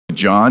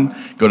John,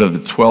 go to the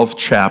 12th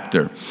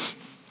chapter.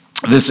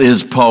 This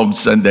is Palm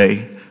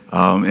Sunday,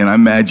 and I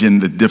imagine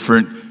the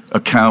different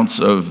accounts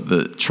of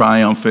the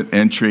triumphant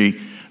entry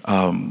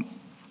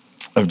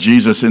of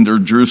Jesus into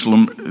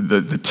Jerusalem.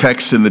 The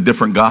texts in the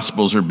different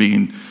Gospels are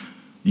being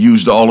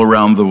used all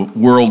around the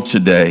world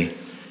today.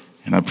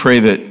 And I pray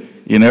that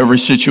in every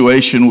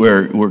situation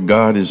where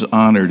God is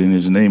honored and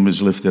his name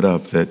is lifted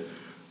up, that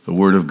the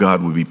word of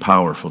God would be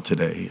powerful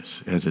today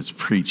as it's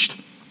preached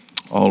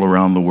all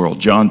around the world.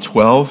 John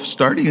 12,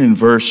 starting in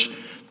verse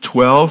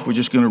 12, we're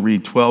just going to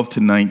read 12 to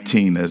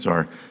 19 as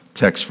our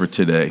text for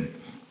today.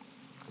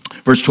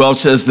 Verse 12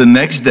 says, "The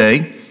next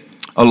day,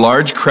 a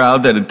large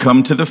crowd that had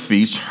come to the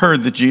feast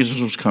heard that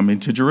Jesus was coming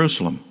to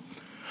Jerusalem.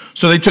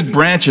 So they took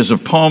branches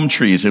of palm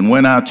trees and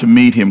went out to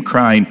meet him,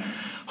 crying,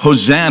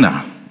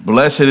 'Hosanna,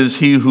 blessed is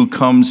he who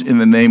comes in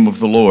the name of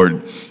the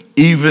Lord,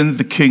 even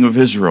the King of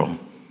Israel.'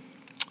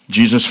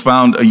 Jesus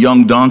found a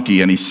young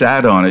donkey, and he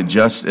sat on it,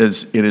 just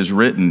as it is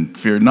written,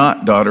 'Fear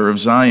not, daughter of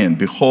Zion.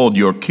 Behold,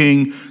 your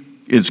king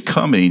is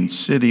coming,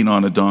 sitting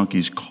on a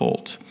donkey's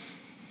colt.'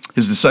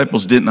 His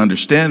disciples didn't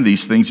understand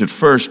these things at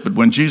first, but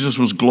when Jesus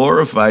was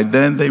glorified,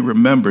 then they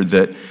remembered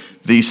that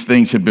these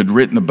things had been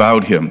written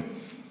about him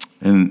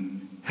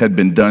and had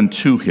been done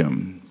to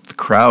him. The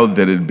crowd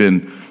that had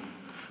been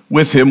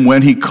with him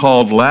when he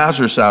called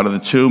Lazarus out of the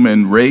tomb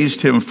and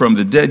raised him from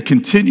the dead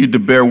continued to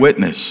bear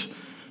witness.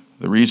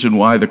 The reason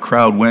why the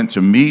crowd went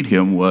to meet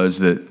him was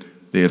that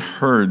they had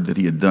heard that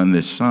he had done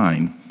this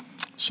sign.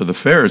 So the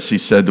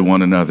Pharisees said to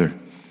one another,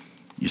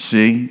 'You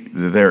see,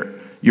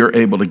 you're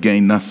able to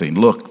gain nothing.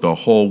 Look, the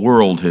whole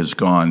world has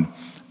gone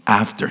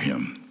after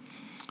him.'"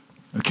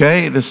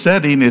 Okay, the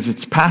setting is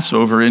it's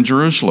Passover in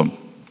Jerusalem.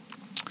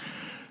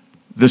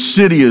 The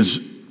city is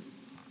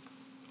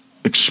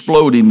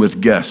exploding with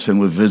guests and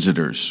with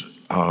visitors.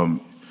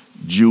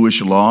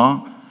 Jewish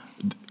law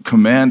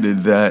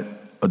commanded that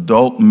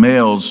adult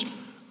males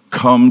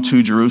come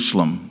to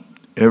Jerusalem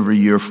every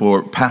year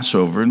for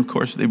Passover, and of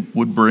course they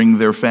would bring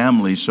their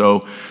families.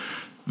 So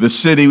the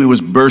city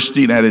was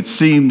bursting at its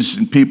seams,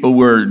 and people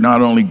were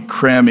not only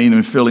cramming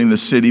and filling the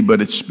city,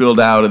 but it spilled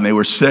out, and they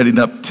were setting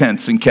up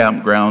tents and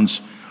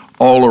campgrounds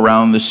all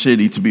around the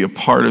city to be a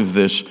part of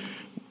this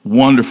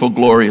wonderful,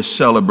 glorious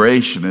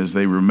celebration as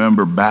they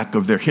remember back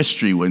of their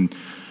history when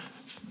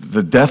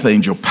the death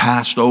angel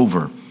passed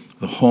over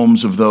the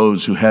homes of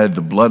those who had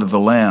the blood of the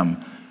Lamb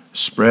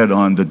spread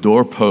on the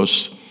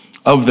doorposts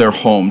of their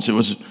homes.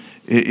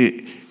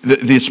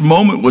 This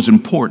moment was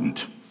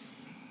important.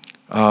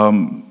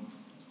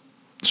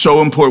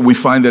 So important we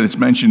find that it's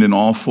mentioned in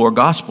all four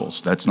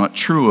Gospels. That's not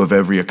true of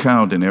every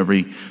account and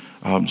every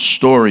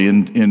story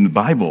in the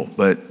Bible,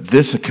 but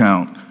this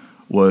account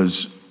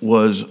was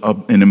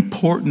an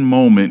important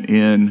moment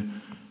in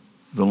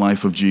the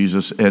life of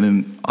Jesus and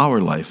in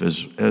our life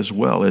as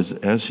well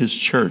as his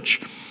church.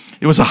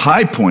 It was a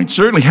high point,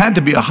 certainly had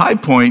to be a high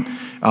point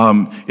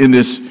in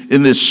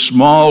this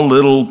small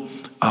little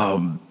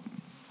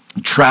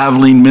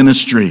traveling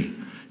ministry.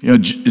 You know,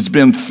 it's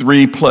been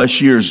 3+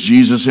 years.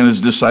 Jesus and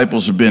his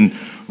disciples have been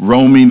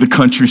roaming the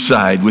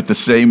countryside with the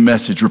same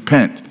message: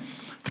 repent.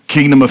 The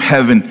kingdom of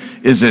heaven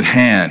is at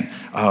hand.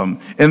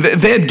 And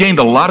they had gained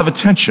a lot of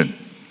attention.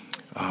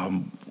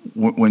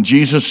 When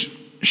Jesus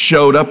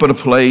showed up at a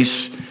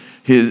place,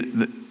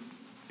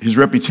 his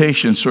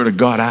reputation sort of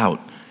got out,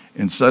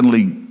 and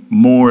suddenly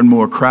more and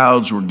more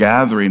crowds were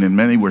gathering, and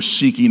many were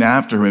seeking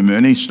after him.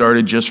 Many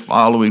started just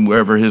following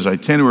wherever his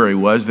itinerary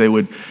was. They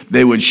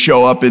would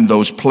show up in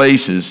those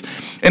places.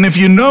 And if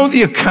you know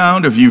the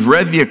account, if you've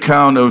read the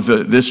account of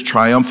this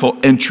triumphal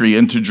entry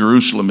into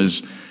Jerusalem,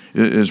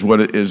 is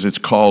what it is. It's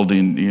called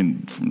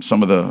in from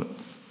some of the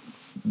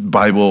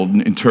Bible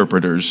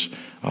interpreters.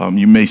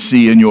 You may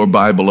see in your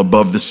Bible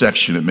above the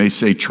section, it may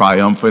say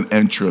triumphant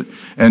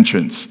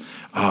entrance.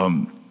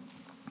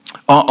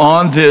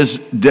 On this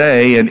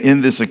day and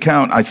in this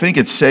account, I think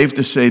it's safe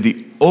to say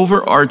the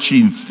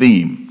overarching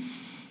theme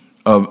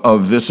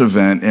of this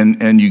event,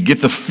 and you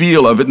get the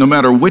feel of it no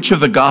matter which of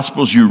the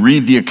Gospels you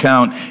read the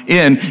account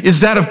in, is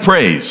that of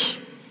praise.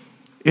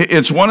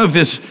 It's one of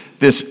this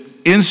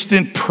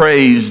instant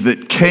praise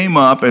that came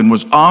up and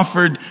was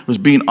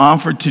being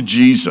offered to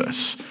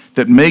Jesus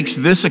that makes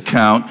this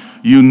account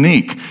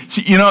unique.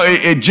 See, you know,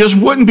 it just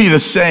wouldn't be the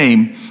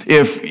same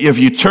if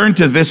you turned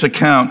to this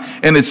account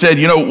and it said,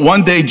 you know,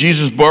 one day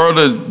Jesus borrowed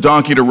a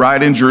donkey to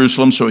ride in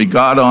Jerusalem, so he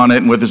got on it,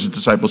 and with his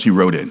disciples he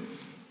rode in.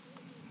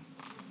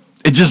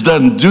 It just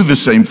doesn't do the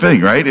same thing,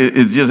 right?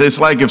 It's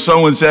like if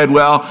someone said,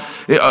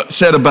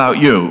 said about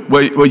you,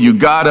 well, you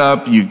got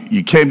up,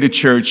 you came to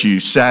church, you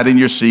sat in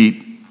your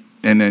seat,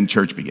 and then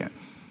church began.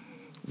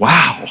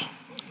 Wow.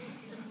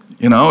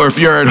 You know, or if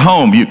you're at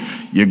home,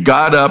 you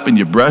got up and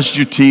you brushed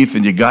your teeth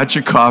and you got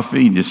your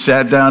coffee and you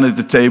sat down at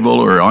the table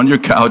or on your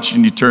couch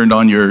and you turned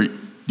on your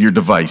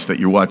device that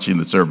you're watching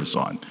the service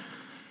on.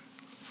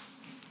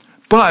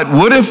 But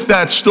what if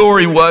that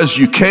story was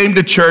you came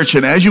to church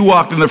and as you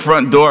walked in the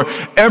front door,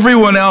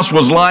 everyone else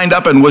was lined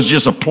up and was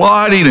just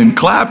applauding and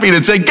clapping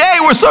and saying, "Hey,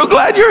 we're so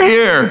glad you're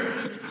here."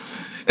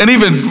 And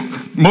even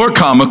more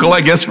comical,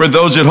 I guess, for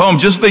those at home,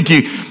 just think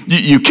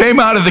you came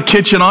out of the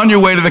kitchen on your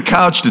way to the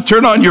couch to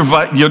turn on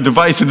your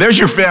device, and there's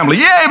your family.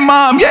 Yay,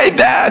 Mom! Yay,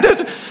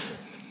 Dad!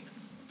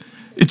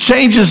 It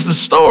changes the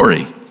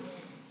story.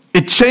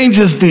 It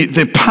changes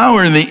the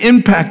power and the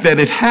impact that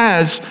it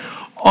has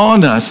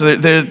on us.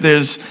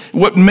 There's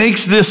what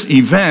makes this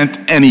event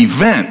an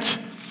event.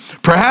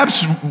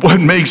 Perhaps what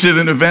makes it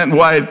an event,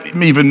 why it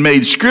even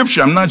made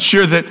Scripture. I'm not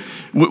sure that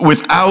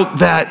without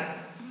that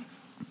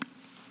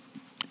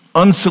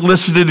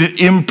unsolicited,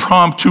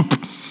 impromptu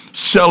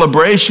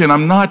celebration,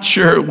 I'm not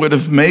sure it would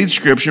have made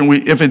Scripture.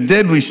 If it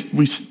did,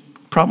 we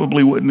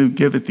probably wouldn't have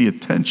given it the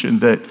attention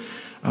that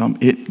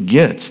it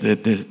gets.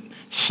 That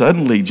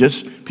suddenly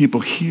just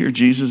people hear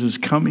Jesus is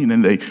coming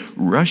and they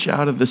rush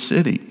out of the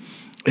city.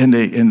 And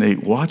they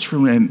watch for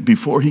him, and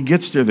before he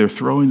gets there, they're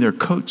throwing their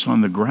coats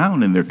on the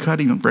ground, and they're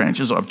cutting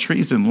branches off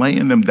trees and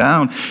laying them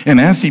down. And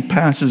as he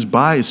passes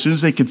by, as soon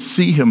as they could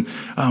see him,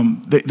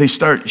 they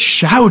start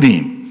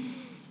shouting.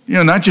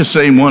 Not just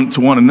saying one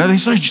to one another. They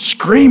start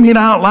screaming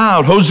out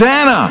loud,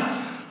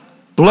 "Hosanna!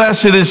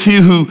 Blessed is he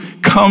who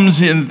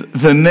comes in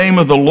the name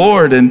of the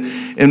Lord."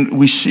 And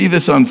we see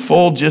this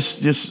unfold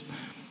just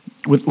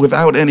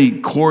without any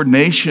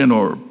coordination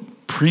or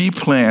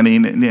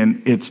pre-planning,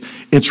 and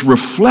it's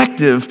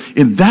reflective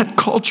in that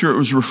culture. It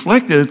was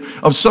reflective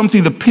of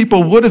something that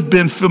people would have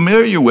been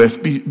familiar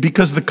with,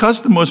 because the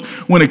custom was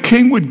when a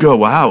king would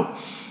go out,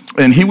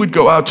 and he would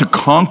go out to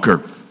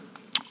conquer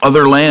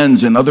other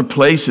lands and other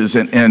places,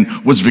 and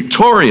was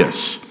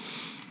victorious.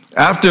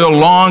 After a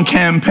long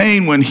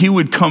campaign, when he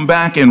would come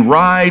back and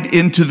ride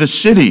into the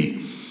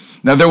city,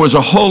 now there was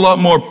a whole lot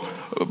more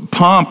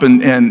pomp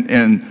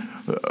and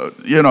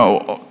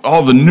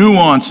all the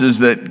nuances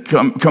that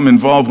come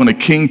involved when a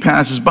king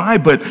passes by,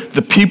 but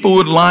the people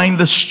would line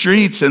the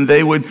streets and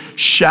they would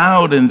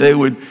shout and they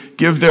would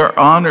give their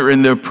honor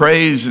and their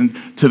praise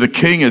to the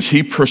king as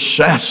he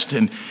processed.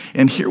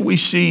 And here we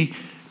see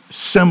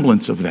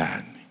semblance of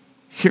that.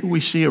 Here we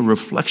see a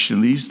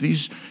reflection.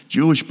 These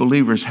Jewish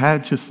believers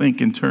had to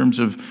think in terms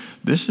of,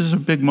 this is a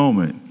big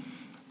moment.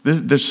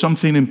 There's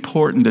something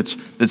important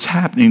that's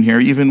happening here,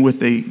 even with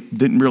they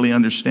didn't really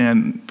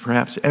understand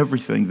perhaps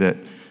everything that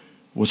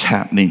was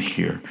happening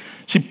here.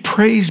 See,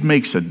 praise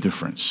makes a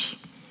difference.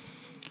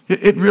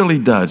 It really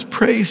does.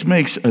 Praise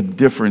makes a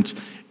difference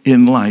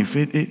in life.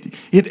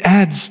 It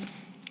adds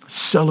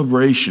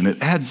celebration.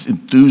 It adds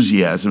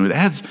enthusiasm. It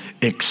adds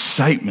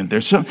excitement.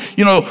 There's some,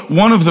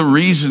 one of the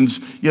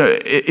reasons,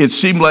 it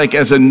seemed like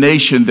as a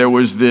nation there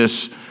was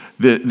this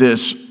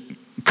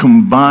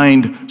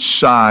combined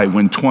sigh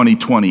when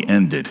 2020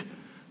 ended.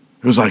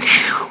 It was like,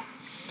 phew.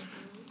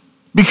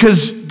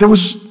 Because there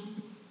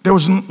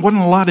wasn't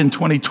a lot in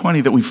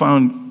 2020 that we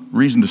found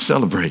reason to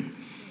celebrate.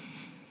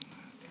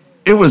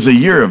 It was a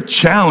year of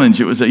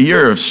challenge. It was a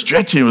year of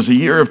stretching. It was a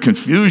year of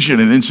confusion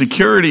and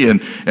insecurity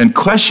and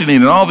questioning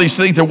and all these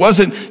things.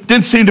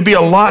 Didn't seem to be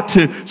a lot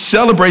to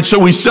celebrate, so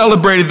we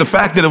celebrated the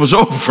fact that it was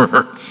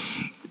over,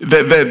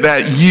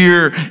 that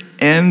year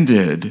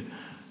ended.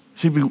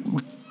 See,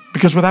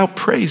 because without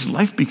praise,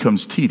 life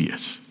becomes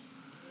tedious.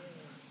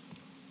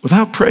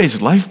 Without praise,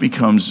 life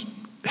becomes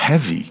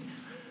heavy.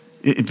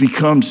 It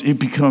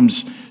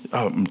becomes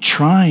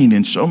trying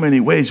in so many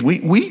ways.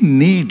 We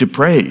need to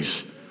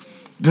praise.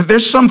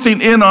 There's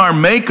something in our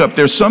makeup.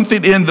 There's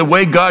something in the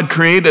way God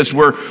created us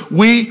where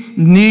we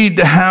need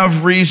to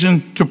have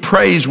reason to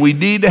praise. We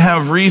need to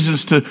have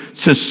reasons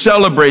to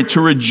celebrate,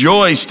 to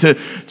rejoice,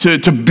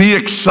 to be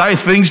excited,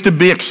 things to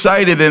be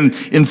excited and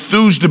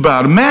enthused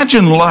about.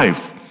 Imagine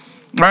life,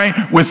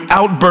 right,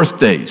 without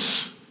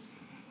birthdays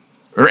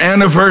or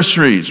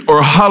anniversaries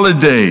or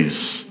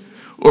holidays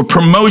or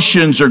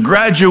promotions or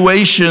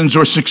graduations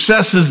or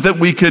successes that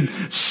we could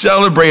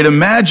celebrate.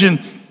 Imagine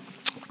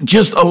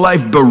just a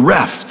life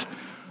bereft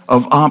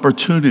of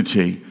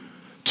opportunity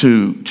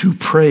to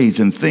praise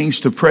and things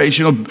to praise.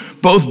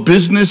 Both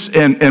business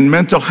and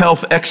mental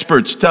health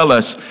experts tell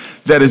us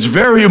that it's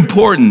very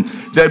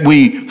important that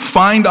we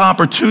find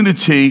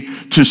opportunity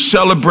to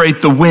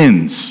celebrate the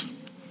wins.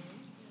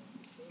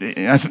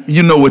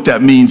 You know what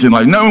that means in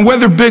life. Now,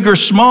 whether big or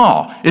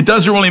small, it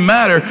doesn't really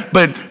matter,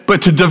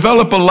 but to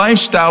develop a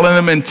lifestyle and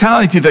a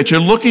mentality that you're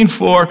looking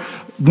for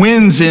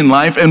wins in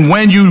life, and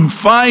when you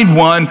find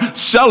one,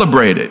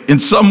 celebrate it in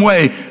some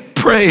way.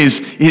 Praise,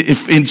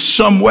 if in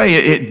some way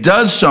it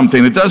does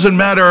something. It doesn't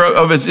matter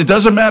if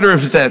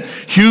it's that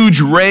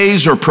huge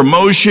raise or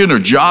promotion or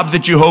job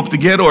that you hope to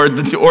get, or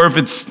if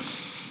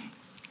it's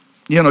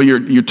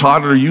your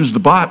toddler used the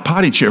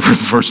potty chair for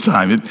the first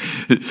time.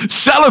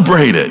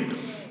 Celebrate it,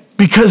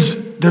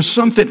 because there's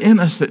something in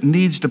us that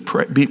needs to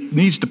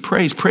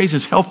praise. Praise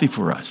is healthy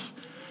for us.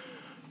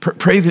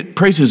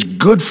 Praise is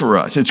good for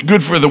us. It's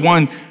good for the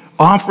one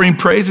offering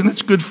praise, and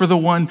it's good for the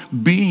one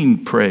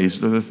being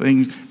praised, or the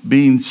thing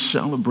being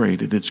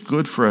celebrated. It's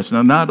good for us.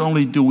 Now, not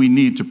only do we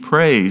need to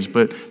praise,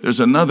 but there's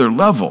another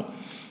level.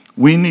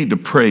 We need to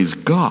praise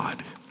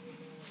God,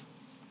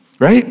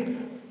 right?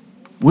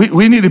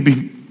 We need to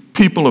be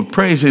people of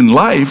praise in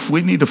life,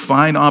 we need to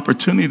find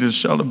opportunity to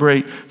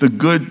celebrate the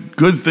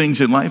good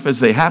things in life as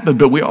they happen,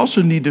 but we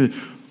also need to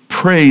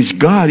praise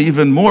God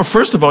even more.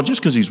 First of all,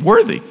 just because he's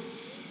worthy,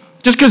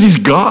 just because he's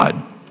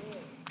God.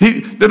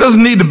 There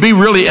doesn't need to be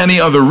really any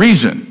other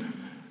reason.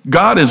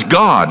 God is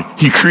God.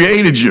 He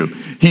created you.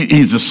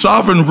 He's the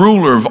sovereign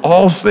ruler of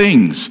all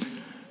things.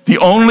 The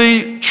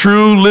only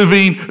true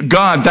living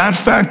God. That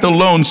fact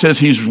alone says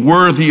he's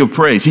worthy of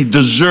praise. He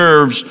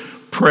deserves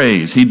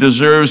praise. He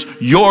deserves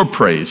your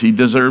praise. He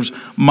deserves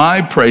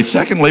my praise.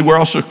 Secondly, we're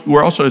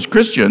also as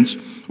Christians,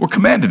 we're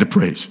commanded to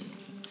praise.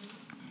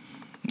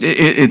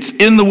 It's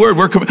in the word.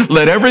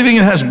 Let everything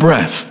that has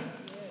breath.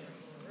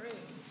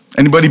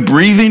 Anybody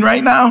breathing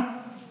right now?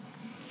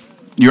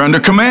 You're under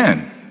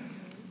command.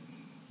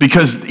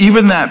 Because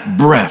even that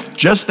breath,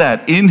 just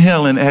that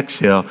inhale and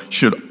exhale,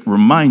 should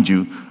remind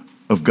you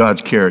of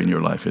God's care in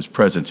your life, his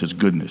presence, his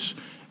goodness,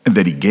 and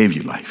that he gave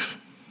you life.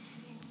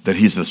 That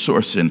he's the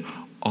source and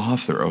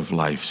author of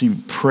life. See,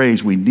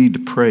 praise, we need to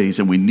praise,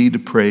 and we need to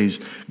praise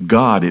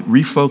God. It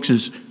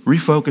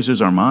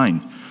refocuses our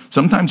mind.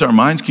 Sometimes our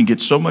minds can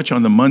get so much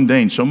on the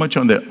mundane, so much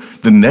on the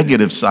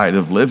negative side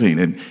of living.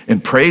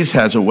 And praise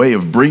has a way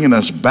of bringing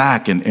us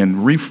back and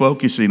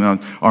refocusing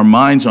on our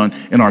minds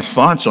and our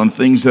thoughts on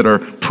things that are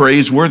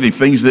praiseworthy,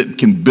 things that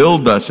can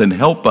build us and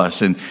help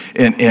us and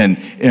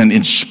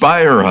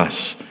inspire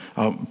us.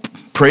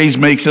 Praise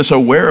makes us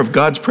aware of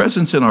God's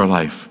presence in our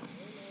life.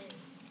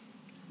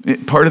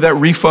 Part of that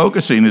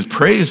refocusing is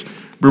praise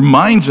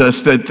reminds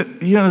us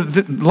that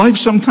life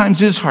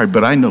sometimes is hard,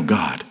 but I know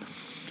God.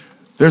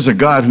 There's a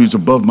God who's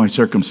above my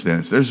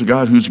circumstance. There's a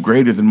God who's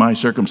greater than my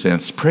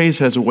circumstance. Praise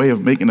has a way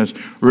of making us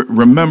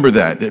remember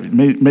that,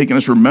 making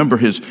us remember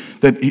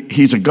that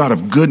he's a God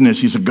of goodness.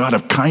 He's a God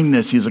of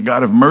kindness. He's a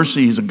God of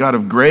mercy. He's a God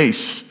of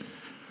grace,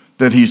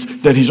 that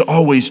he's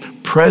always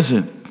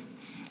present.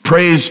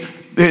 Praise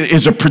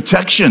is a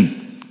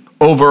protection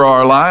over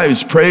our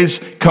lives. Praise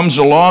comes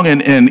along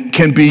and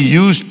can be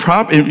used,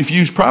 if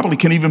used properly,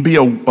 can even be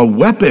a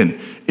weapon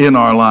in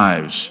our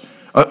lives.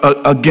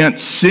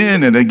 Against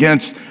sin and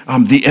against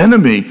the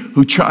enemy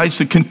who tries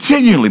to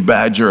continually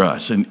badger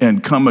us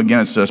and come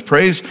against us.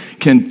 Praise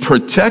can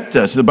protect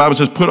us. The Bible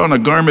says, put on a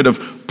garment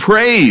of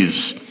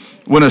praise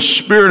when a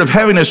spirit of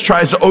heaviness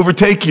tries to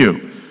overtake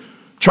you,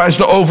 tries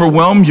to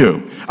overwhelm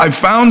you. I've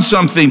found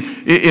something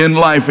in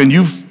life, and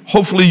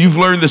hopefully you've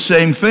learned the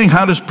same thing.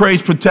 How does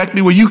praise protect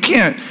me? Well, you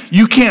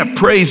can't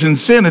praise and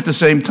sin at the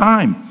same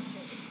time.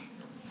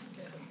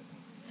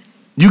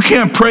 You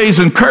can't praise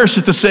and curse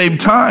at the same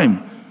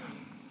time.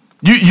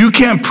 You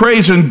can't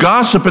praise and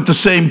gossip at the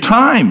same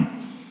time.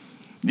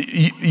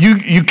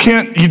 You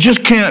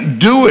just can't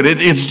do it.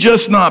 It's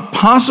just not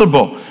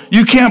possible.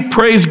 You can't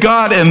praise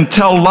God and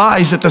tell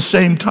lies at the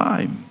same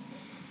time.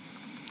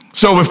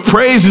 So if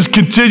praise is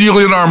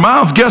continually in our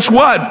mouth, guess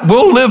what?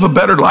 We'll live a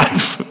better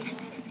life.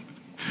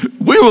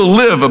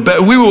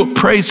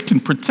 Praise can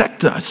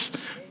protect us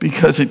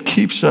because it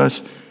keeps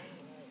us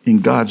in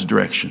God's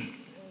direction.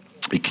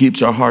 It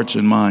keeps our hearts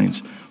and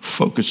minds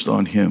focused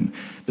on him.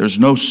 There's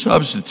no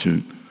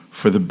substitute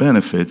for the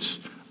benefits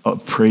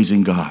of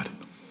praising God.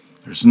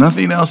 There's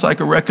nothing else I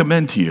can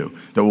recommend to you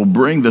that will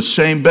bring the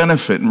same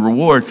benefit and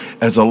reward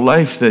as a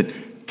life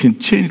that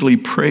continually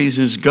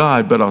praises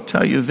God. But I'll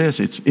tell you this,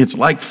 it's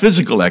like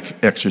physical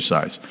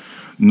exercise.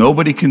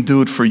 Nobody can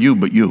do it for you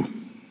but you.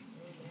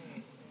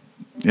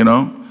 You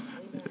know,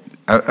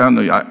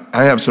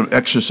 I have some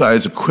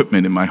exercise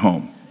equipment in my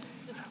home.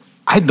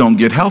 I don't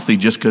get healthy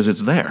just because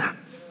it's there.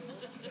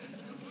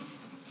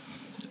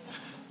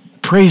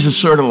 Praise is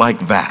sort of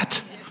like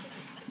that.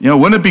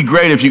 Wouldn't it be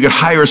great if you could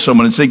hire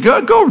someone and say,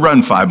 go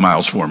run 5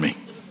 miles for me,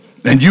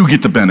 and you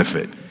get the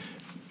benefit.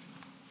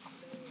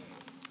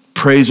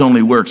 Praise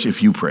only works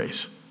if you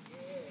praise.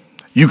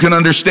 You can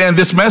understand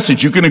this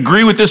message. You can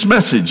agree with this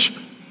message.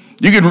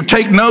 You can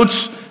take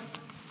notes.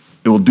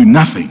 It will do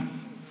nothing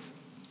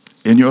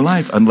in your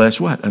life unless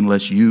what?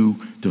 Unless you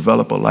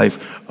develop a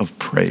life of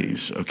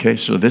praise. Okay,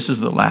 so this is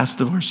the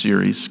last of our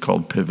series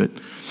called Pivot.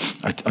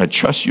 I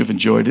trust you've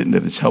enjoyed it and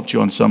that it's helped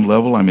you on some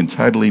level. I'm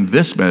entitling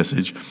this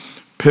message,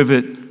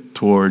 Pivot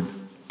Toward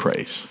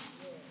Praise.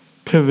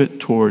 Pivot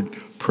Toward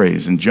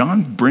Praise. And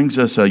John brings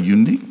us a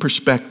unique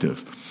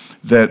perspective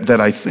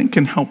that I think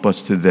can help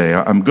us today.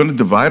 I'm going to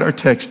divide our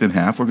text in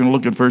half. We're going to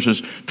look at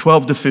verses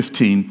 12 to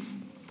 15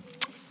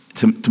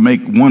 to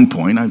make one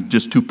point. I have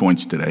just 2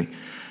 points today.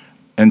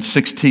 And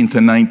 16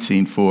 to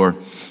 19 for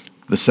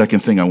the second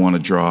thing I want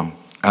to draw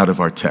out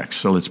of our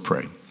text. So let's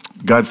pray.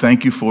 God,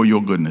 thank you for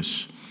your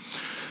goodness.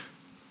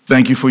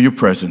 Thank you for your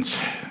presence.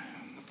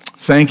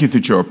 Thank you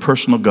that you're a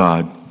personal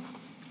God.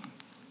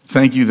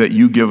 Thank you that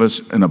you give us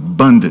an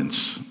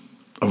abundance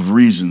of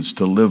reasons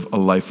to live a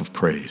life of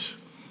praise.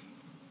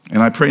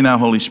 And I pray now,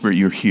 Holy Spirit,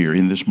 you're here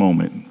in this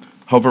moment.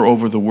 Hover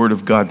over the word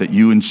of God that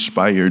you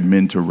inspired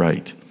men to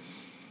write.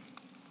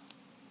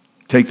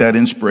 Take that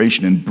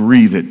inspiration and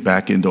breathe it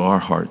back into our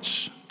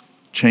hearts.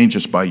 Change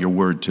us by your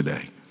word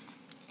today.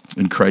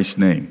 In Christ's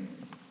name,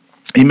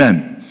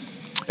 amen.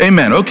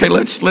 Amen. Okay,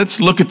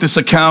 let's look at this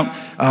account.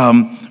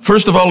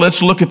 First of all,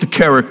 let's look at the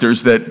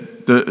characters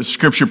that the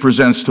Scripture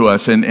presents to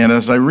us. And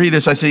as I read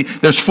this, I see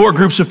there's 4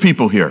 groups of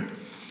people here.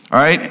 All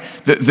right?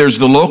 There's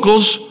the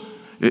locals.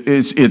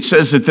 It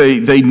says that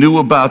they knew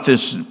about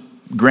this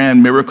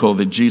grand miracle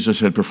that Jesus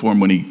had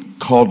performed when he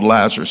called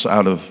Lazarus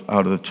out of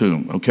the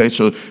tomb. Okay,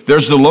 so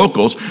there's the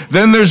locals.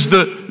 Then there's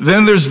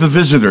the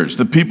visitors,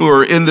 the people who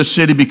are in the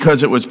city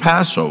because it was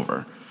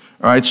Passover.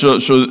 All right, so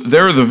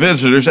they're the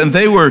visitors, and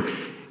they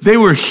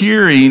were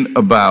hearing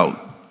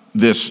about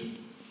this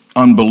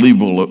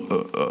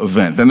unbelievable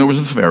event. Then there was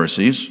the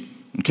Pharisees.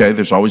 Okay,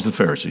 there's always the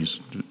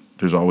Pharisees.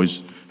 There's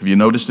always, have you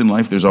noticed in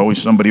life, there's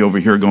always somebody over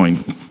here going,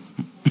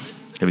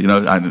 have you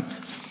noticed?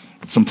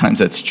 Sometimes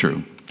that's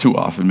true. Too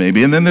often,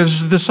 maybe. And then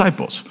there's the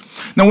disciples.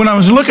 Now, when I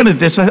was looking at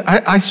this,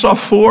 I saw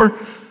four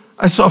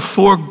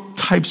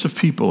types of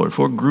people, or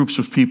 4 groups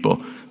of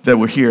people that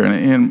were here.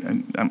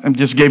 And I'm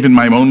just giving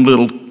my own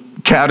little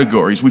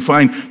categories. We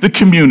find the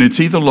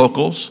community, the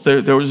locals.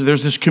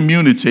 There's this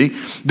community.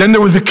 Then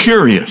there were the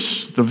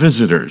curious, the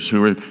visitors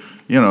who were,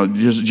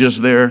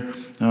 just there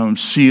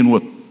seeing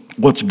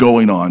what's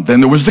going on. Then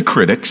there was the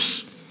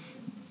critics.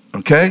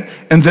 Okay?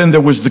 And then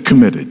there was the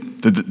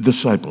committed, the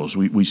disciples.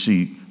 We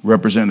see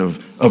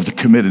representative of the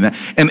committed.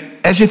 And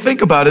as you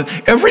think about it,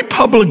 every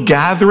public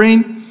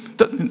gathering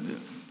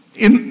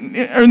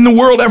in the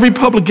world, every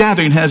public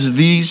gathering has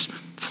these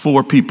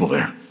 4 people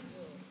there.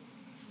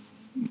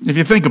 If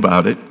you think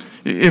about it,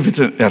 if it's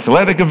an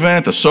athletic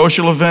event, a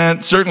social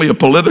event, certainly a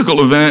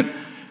political event,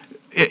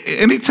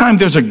 anytime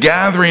there's a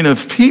gathering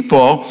of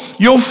people,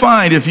 you'll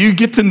find, if you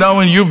get to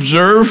know and you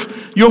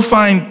observe, you'll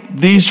find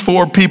these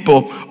 4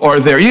 people are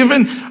there.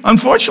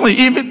 Unfortunately,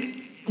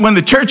 even when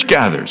the church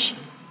gathers,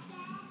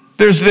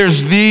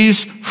 there's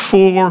these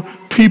 4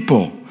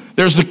 people.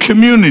 There's the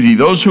community,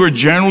 those who are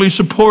generally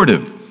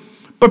supportive,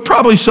 but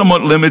probably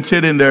somewhat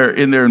limited in their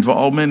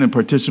involvement and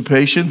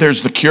participation.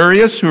 There's the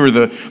curious, who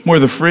are more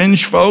the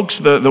fringe folks,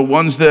 the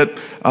ones that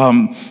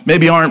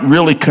maybe aren't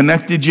really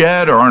connected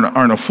yet or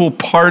aren't a full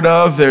part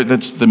of.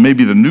 That's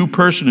maybe the new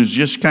person who's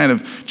just kind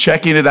of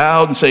checking it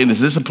out and saying,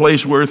 is this a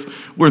place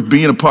worth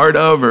being a part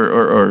of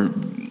or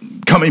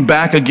coming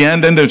back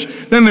again? Then there's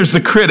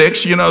the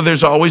critics.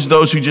 There's always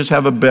those who just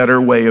have a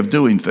better way of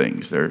doing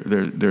things.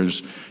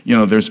 There's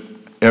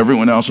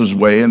everyone else's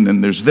way, and then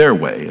there's their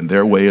way, and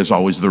their way is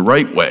always the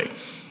right way.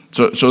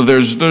 So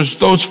there's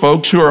those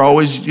folks who are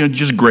always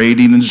just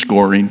grading and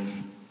scoring,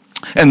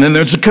 and then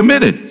there's the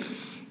committed.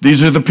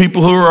 These are the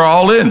people who are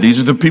all in. These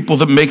are the people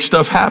that make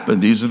stuff happen.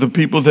 These are the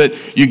people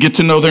that you get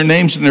to know their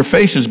names and their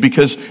faces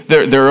because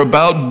they're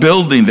about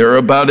building. They're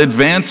about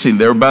advancing.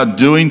 They're about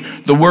doing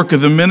the work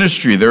of the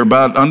ministry. They're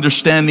about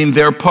understanding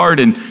their part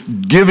and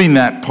giving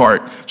that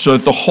part so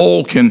that the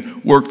whole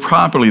can work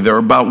properly. They're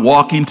about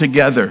walking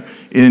together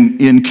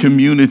in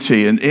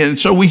community. And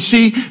so we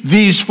see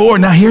these 4.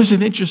 Now here's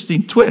an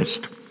interesting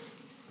twist,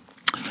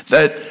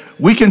 that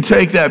we can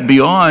take that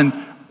beyond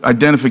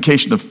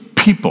identification of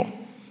people.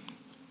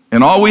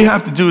 And all we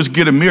have to do is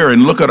get a mirror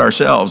and look at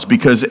ourselves,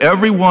 because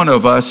every one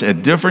of us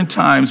at different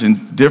times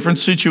in different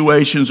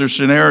situations or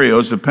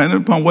scenarios, depending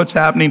upon what's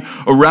happening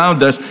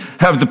around us,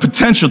 have the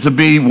potential to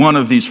be one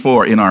of these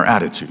 4 in our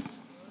attitude.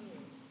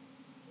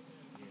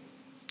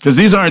 Because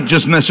these aren't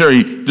just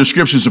necessarily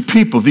descriptions of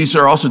people, these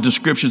are also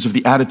descriptions of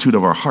the attitude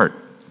of our heart.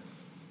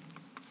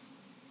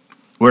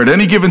 Where at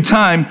any given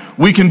time,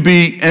 we can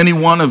be any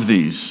one of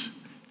these.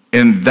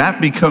 And that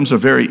becomes a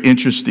very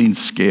interesting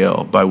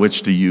scale by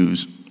which to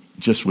use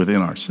just within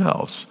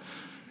ourselves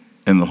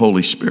and the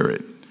Holy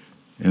Spirit,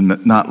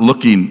 and not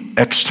looking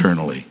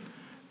externally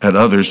at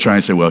others trying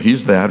to say, well,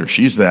 he's that or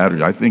she's that,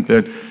 or I think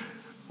that.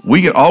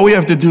 All we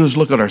have to do is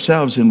look at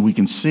ourselves, and we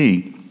can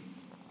see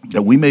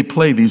that we may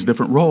play these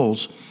different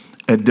roles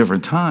at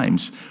different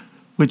times,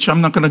 which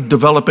I'm not going to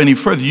develop any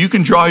further. You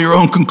can draw your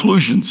own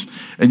conclusions,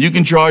 and you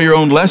can draw your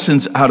own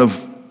lessons out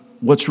of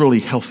what's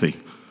really healthy,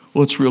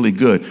 what's really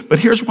good. But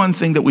here's one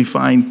thing that we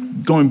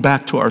find going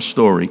back to our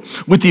story.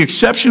 With the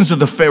exceptions of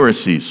the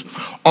Pharisees,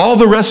 all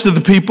the rest of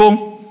the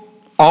people,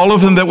 all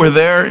of them that were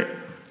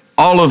there,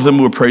 all of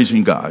them were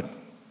praising God.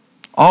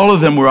 All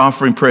of them were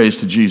offering praise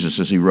to Jesus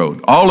as he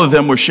rode. All of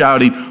them were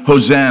shouting,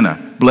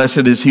 Hosanna,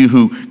 blessed is he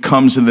who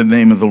comes in the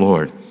name of the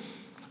Lord.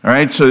 All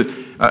right, so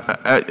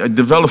I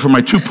developed, for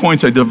my 2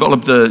 points, I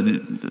developed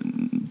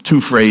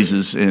 2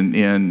 phrases,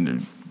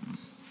 and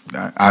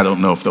I don't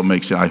know if they'll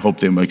make sense. I hope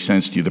they make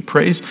sense to you.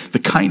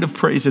 The kind of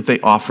praise that they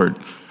offered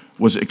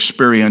was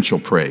experiential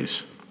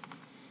praise.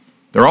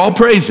 They're all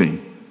praising,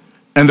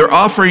 and they're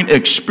offering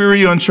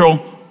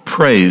experiential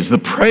praise. The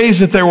praise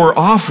that they were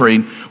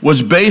offering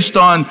was based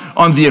on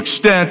the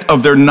extent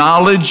of their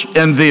knowledge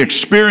and the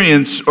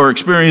experience or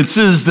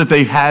experiences that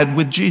they had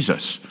with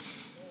Jesus.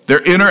 Their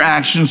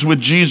interactions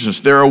with Jesus,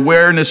 their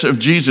awareness of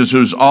Jesus, it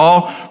was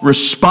all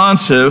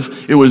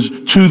responsive. It was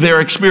to their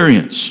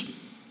experience.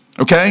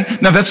 Okay?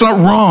 Now, that's not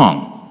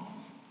wrong.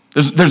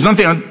 There's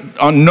nothing,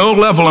 on no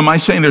level am I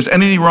saying there's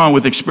anything wrong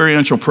with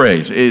experiential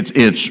praise.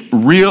 It's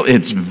real,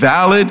 it's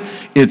valid,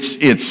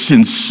 it's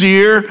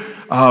sincere.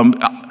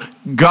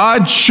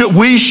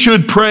 we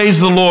should praise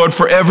the Lord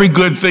for every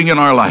good thing in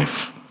our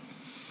life.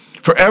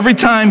 For every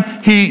time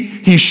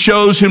he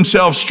shows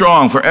himself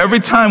strong, for every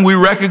time we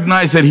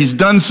recognize that he's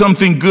done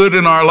something good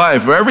in our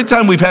life, for every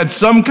time we've had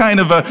some kind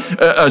of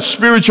a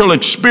spiritual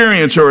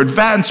experience or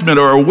advancement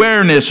or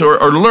awareness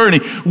or learning,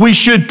 we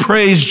should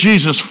praise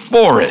Jesus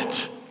for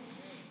it.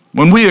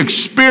 When we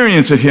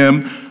experience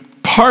him,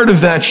 part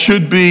of that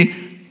should be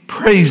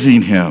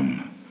praising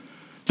him.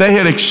 They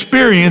had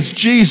experienced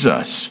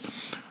Jesus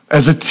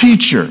as a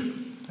teacher,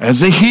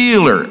 as a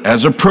healer,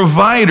 as a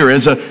provider,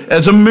 as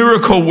a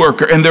miracle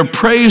worker, and their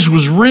praise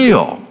was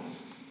real.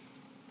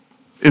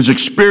 It was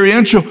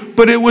experiential,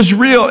 but it was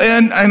real,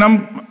 and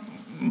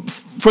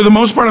for the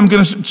most part, I'm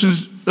going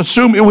to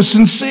assume it was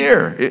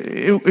sincere.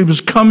 It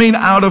was coming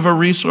out of a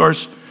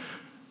resource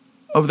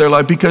of their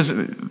life, because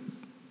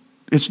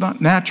it's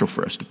not natural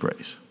for us to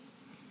praise.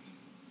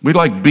 We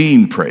like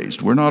being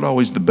praised. We're not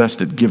always the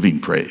best at giving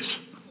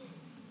praise.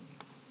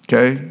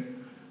 Okay?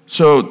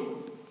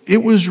 So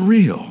it was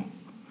real.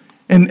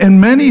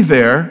 And many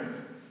their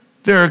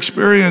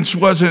experience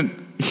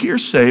wasn't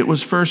hearsay, it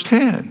was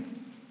firsthand.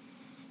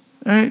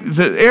 Right?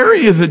 The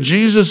area that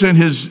Jesus and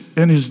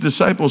his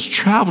disciples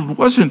traveled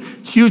wasn't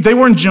huge. They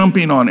weren't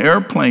jumping on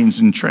airplanes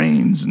and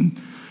trains and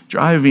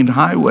driving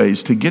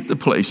highways to get to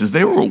places.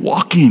 They were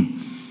walking.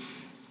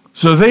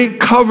 So they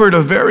covered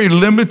a very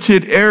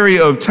limited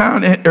area of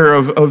town, or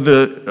of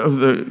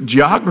the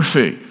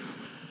geography.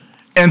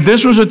 And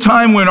this was a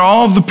time when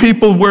all the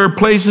people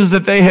places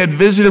that they had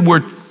visited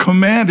were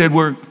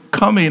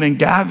coming and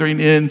gathering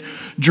in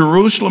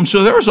Jerusalem.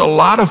 So there was a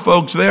lot of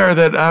folks there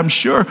that I'm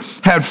sure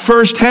had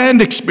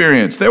firsthand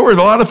experience. There were a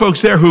lot of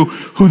folks there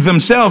who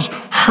themselves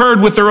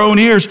heard with their own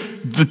ears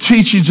the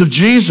teachings of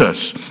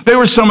Jesus. They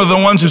were some of the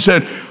ones who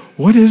said,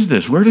 "What is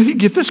this? Where did he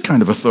get this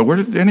kind of authority? Where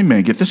did any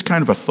man get this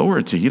kind of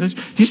authority?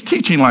 He's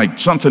teaching like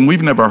something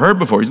we've never heard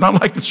before. He's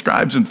not like the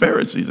scribes and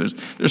Pharisees.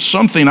 There's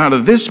something out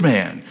of this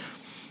man."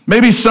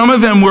 Maybe some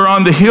of them were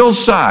on the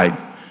hillside,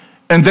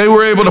 and they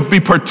were able to be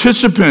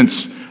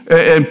participants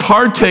and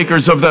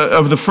partakers of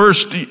the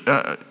first,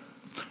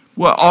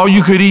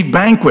 all-you-could-eat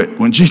banquet,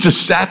 when Jesus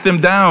sat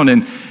them down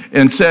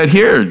and said,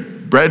 "Here,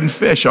 bread and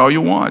fish, all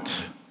you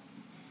want."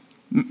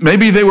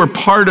 Maybe they were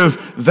part of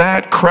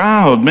that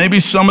crowd.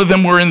 Maybe some of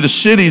them were in the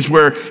cities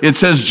where it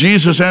says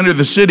Jesus entered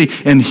the city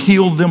and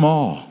healed them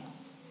all.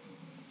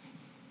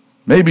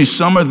 Maybe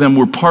some of them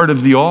were part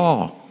of the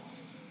all.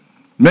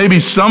 Maybe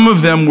some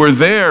of them were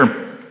there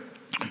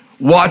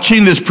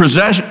watching this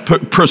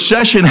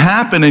procession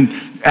happen and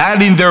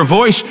adding their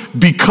voice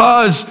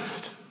because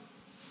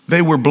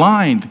they were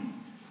blind.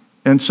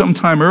 And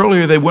sometime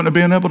earlier, they wouldn't have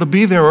been able to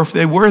be there, or if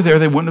they were there,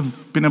 they wouldn't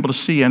have been able to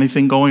see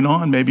anything going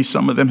on. Maybe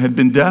some of them had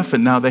been deaf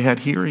and now they had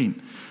hearing.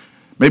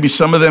 Maybe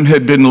some of them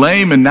had been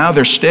lame and now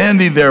they're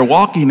standing there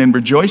walking and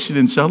rejoicing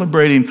and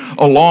celebrating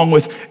along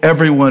with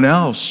everyone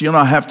else.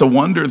 I have to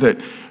wonder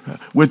that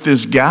with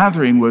this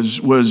gathering was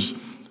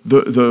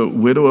the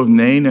widow of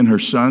Nain and her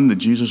son that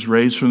Jesus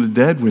raised from the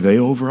dead, were they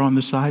over on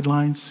the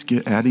sidelines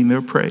adding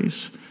their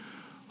praise?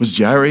 Was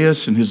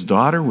Jairus and his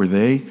daughter, were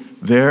they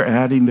there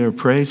adding their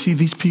praise? See,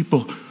 these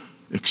people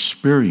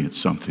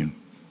experienced something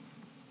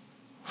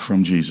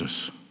from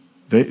Jesus.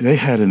 They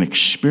had an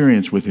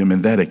experience with him,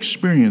 and that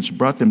experience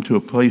brought them to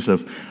a place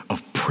of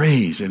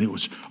praise, and it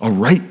was a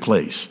right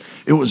place.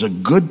 It was a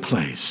good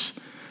place.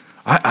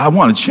 I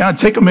want to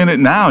take a minute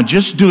now and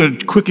just do a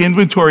quick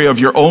inventory of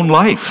your own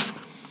life.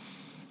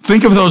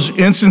 Think of those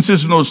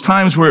instances and those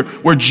times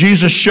where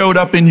Jesus showed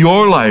up in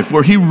your life,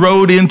 where he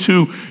rode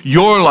into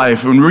your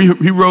life and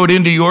he rode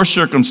into your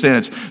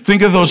circumstance.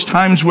 Think of those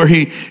times where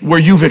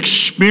you've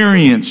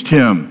experienced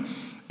him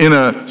in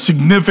a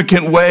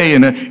significant way,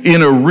 in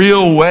a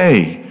real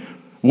way.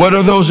 What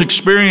are those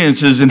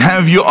experiences, and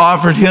have you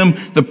offered him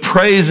the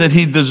praise that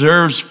he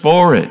deserves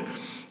for it?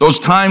 Those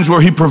times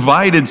where he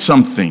provided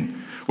something,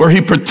 where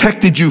he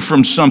protected you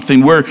from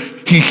something, where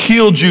he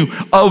healed you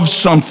of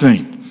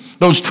something.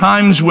 Those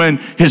times when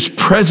his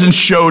presence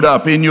showed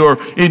up in your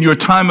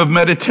time of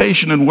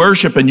meditation and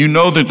worship, and you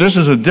know that this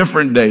is a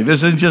different day.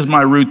 This isn't just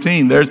my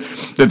routine. That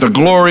the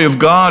glory of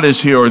God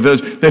is here, or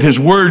that his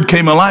word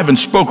came alive and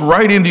spoke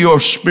right into your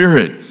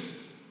spirit.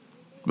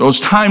 Those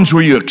times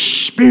where you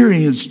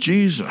experience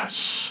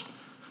Jesus.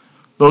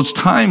 Those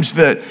times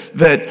that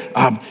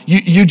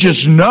you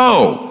just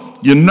know.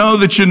 You know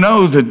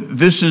that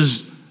this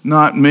is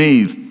not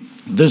me.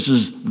 This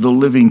is the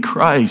living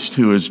Christ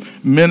who is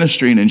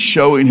ministering and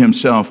showing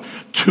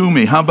himself to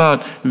me. How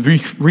about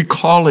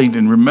recalling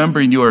and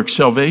remembering your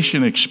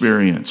salvation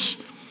experience?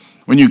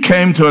 When you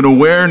came to an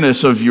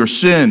awareness of your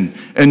sin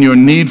and your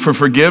need for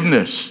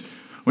forgiveness.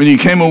 When you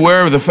became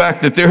aware of the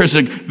fact that there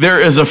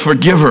is a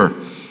forgiver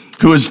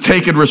who has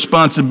taken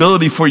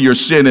responsibility for your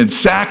sin and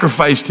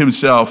sacrificed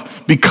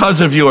himself because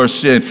of your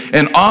sin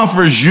and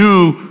offers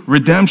you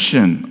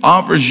redemption,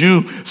 offers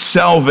you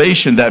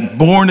salvation, that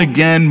born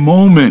again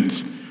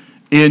moment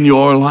in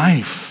your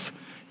life.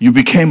 You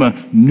became a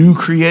new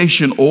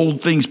creation.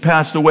 Old things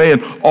passed away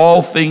and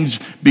all things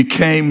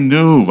became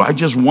new. I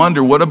just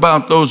wonder, what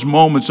about those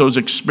moments, those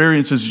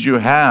experiences you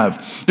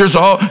have?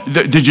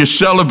 Did you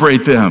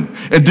celebrate them?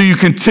 And do you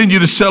continue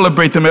to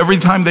celebrate them? Every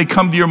time they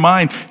come to your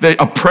mind,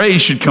 a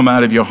praise should come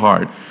out of your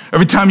heart.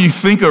 Every time you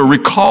think or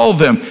recall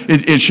them,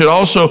 it should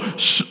also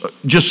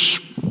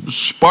just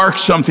spark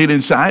something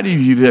inside of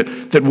you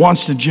that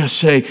wants to just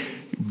say,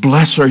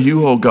 blessed are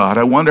you, O God.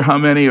 I wonder how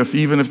many,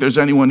 even if there's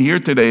anyone here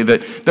today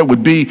that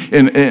would be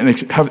and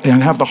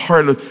have the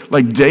heart of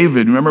like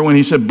David. Remember when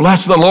he said,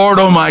 bless the Lord,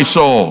 O my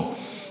soul.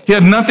 He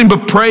had nothing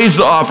but praise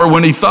to offer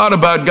when he thought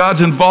about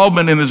God's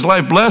involvement in his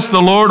life. Bless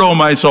the Lord, O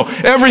my soul.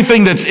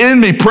 Everything that's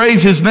in me,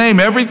 praise his name.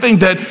 Everything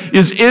that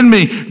is in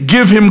me,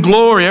 give him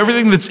glory.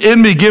 Everything that's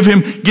in me, give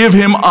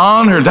him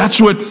honor.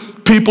 That's what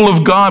people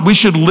of God, we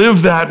should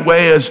live that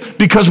way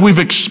because we've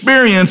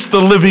experienced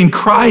the living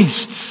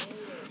Christ.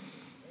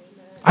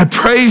 I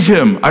praise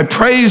him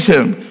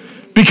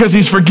because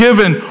he's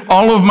forgiven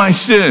all of my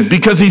sin,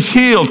 because he's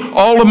healed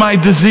all of my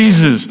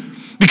diseases,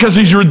 because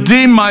he's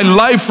redeemed my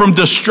life from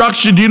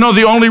destruction. Do you know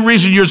the only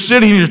reason you're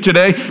sitting here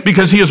today?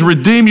 Because he has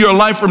redeemed your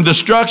life from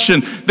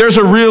destruction. There's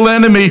a real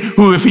enemy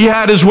who, if he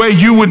had his way,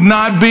 you would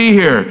not be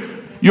here.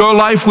 Your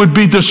life would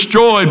be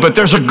destroyed, but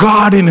there's a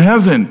God in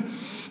heaven.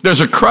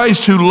 There's a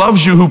Christ who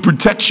loves you, who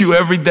protects you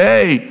every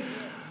day.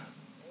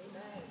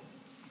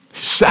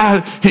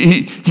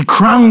 He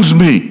crowns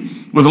me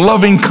with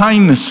loving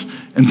kindness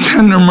and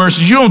tender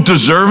mercy. You don't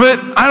deserve it.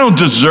 I don't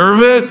deserve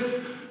it.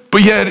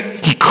 But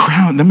yet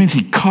that means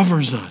he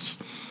covers us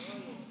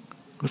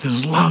with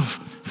his love,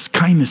 his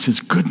kindness, his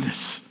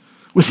goodness,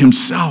 with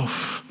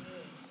himself.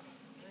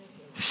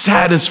 He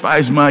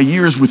satisfies my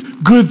years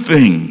with good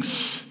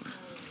things.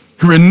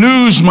 He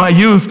renews my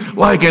youth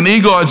like an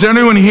eagle. Is there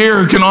anyone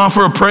here who can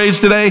offer a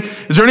praise today?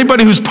 Is there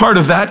anybody who's part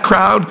of that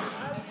crowd?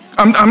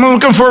 I'm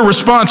looking for a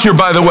response here,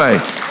 by the way.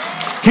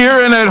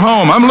 Here and at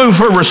home, I'm looking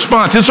for a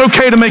response. It's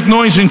okay to make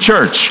noise in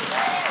church.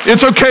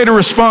 It's okay to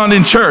respond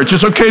in church.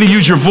 It's okay to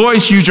use your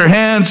voice, use your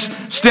hands,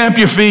 stamp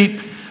your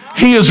feet.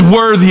 He is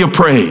worthy of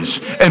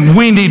praise, and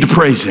we need to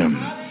praise him.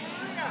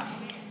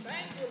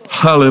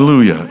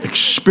 Hallelujah.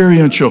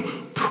 Experiential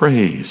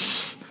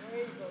praise.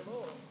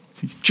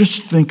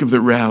 Just think of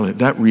that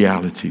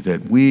reality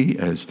that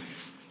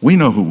we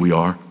know who we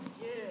are,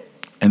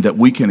 and that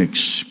we can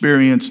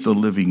experience the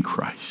living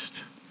Christ.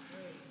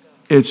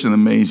 It's an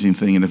amazing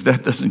thing. And if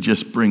that doesn't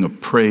just bring a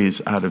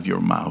praise out of your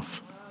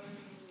mouth,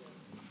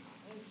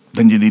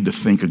 then you need to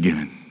think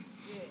again.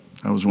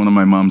 That was one of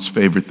my mom's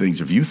favorite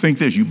things. If you think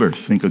this, you better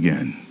think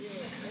again.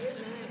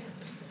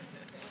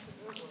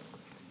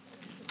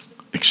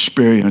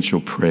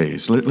 Experiential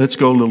praise. Let's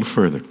go a little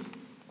further.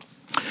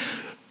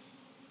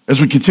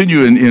 As we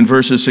continue in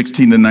verses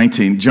 16 to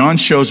 19, John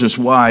shows us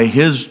why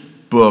his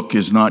book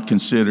is not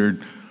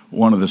considered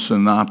one of the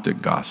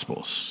synoptic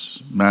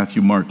gospels.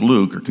 Matthew, Mark,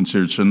 Luke are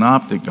considered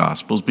synoptic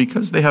gospels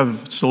because they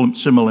have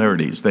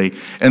similarities.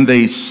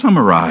 They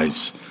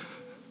summarize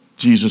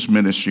Jesus'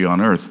 ministry on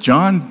earth.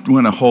 John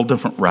went a whole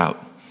different route.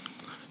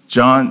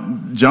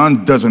 John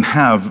doesn't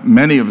have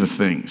many of the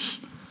things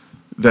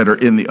that are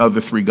in the other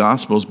three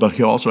gospels, but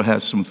he also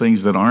has some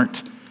things that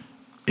aren't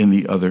in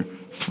the other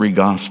three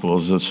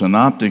gospels. The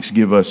synoptics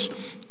give us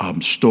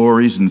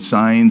stories and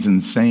signs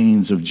and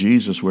sayings of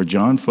Jesus, where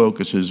John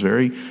focuses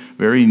very,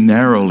 very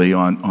narrowly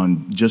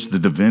on just the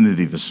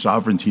divinity, the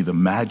sovereignty, the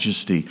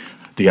majesty,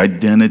 the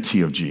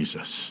identity of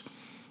Jesus.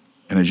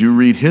 And as you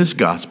read his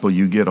gospel,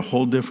 you get a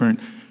whole different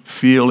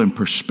feel and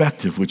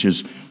perspective, which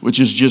is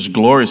just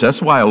glorious.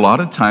 That's why a lot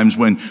of times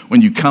when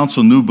you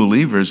counsel new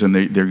believers and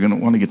they're going to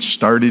want to get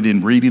started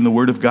in reading the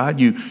Word of God,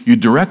 you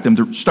direct them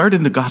to start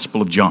in the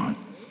Gospel of John.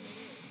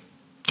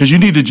 Because you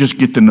need to just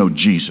get to know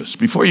Jesus.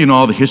 Before you know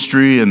all the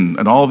history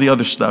and all the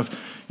other stuff,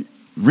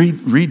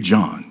 read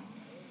John.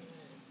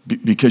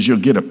 Because you'll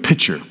get a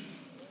picture.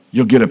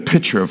 You'll get a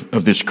picture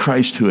of this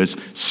Christ who has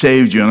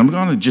saved you. And I'm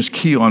going to just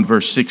key on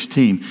verse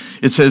 16.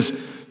 It says,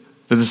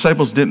 the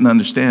disciples didn't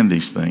understand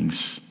these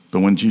things, but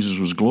when Jesus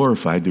was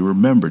glorified, they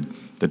remembered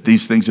that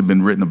these things have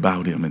been written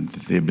about him and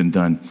that they've been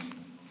done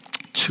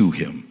to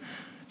him.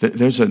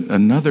 There's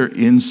another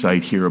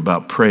insight here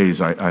about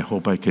praise I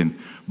hope I can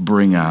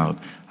bring out.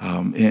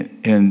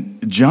 And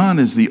John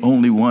is the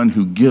only one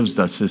who gives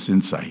us this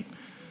insight.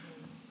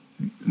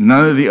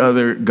 None of the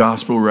other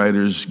gospel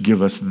writers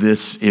give us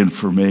this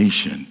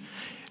information.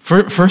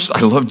 First,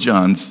 I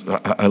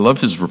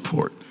love his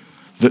report.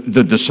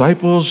 The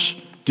disciples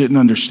didn't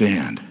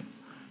understand.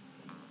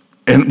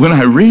 And when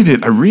I read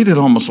it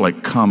almost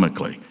like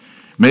comically.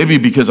 Maybe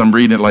because I'm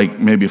reading it like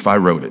maybe if I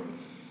wrote it.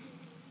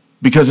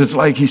 Because it's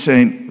like he's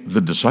saying,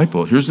 the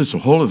disciple, here's this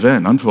whole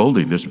event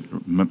unfolding,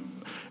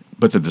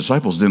 but the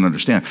disciples didn't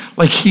understand.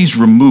 Like he's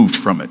removed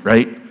from it,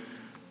 right?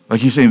 Like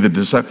he's saying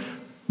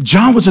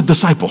John was a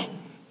disciple.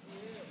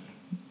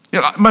 You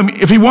know, I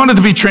mean, if he wanted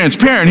to be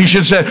transparent, he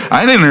should have said,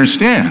 I didn't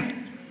understand.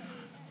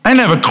 I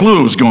didn't have a clue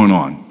what was going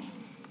on.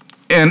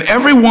 And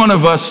every one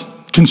of us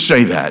can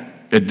say that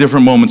at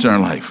different moments in our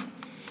life,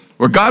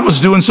 where God was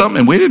doing something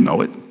and we didn't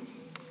know it.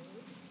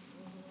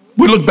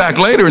 We look back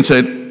later and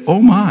said,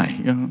 oh my,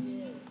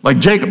 like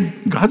Jacob,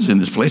 God's in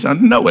this place, I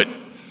know it.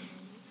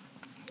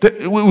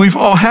 We've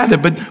all had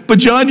it, but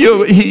John,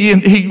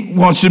 he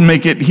wants to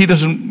make it, he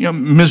doesn't,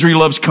 misery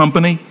loves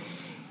company.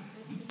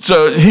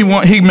 So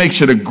he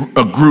makes it a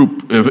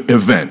group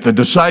event. The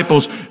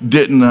disciples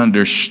didn't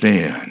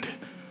understand,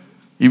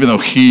 even though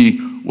he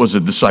was a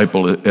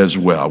disciple as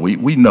well.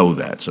 We know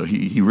that, so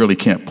he really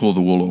can't pull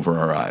the wool over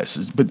our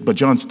eyes. But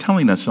John's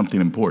telling us something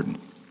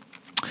important.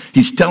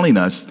 He's telling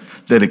us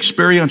that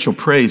experiential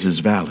praise is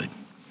valid.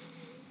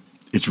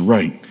 It's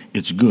right.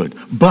 It's good.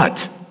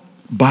 But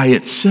by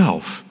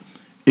itself,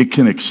 it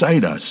can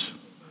excite us,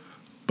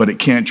 but it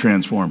can't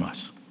transform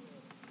us.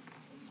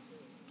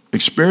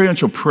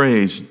 Experiential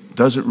praise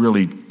doesn't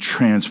really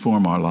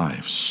transform our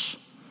lives.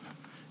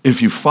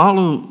 If you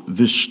follow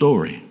this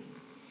story,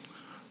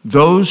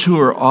 those who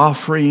are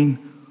offering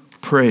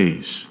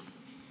praise,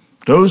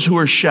 those who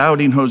are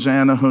shouting,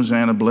 Hosanna,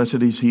 Hosanna, blessed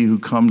is he who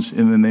comes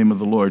in the name of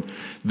the Lord,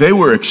 they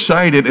were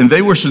excited and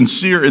they were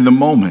sincere in the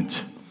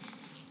moment,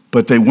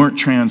 but they weren't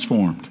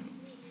transformed.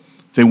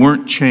 They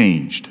weren't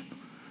changed.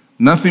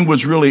 Nothing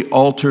was really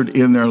altered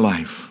in their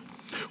life.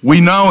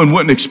 We know and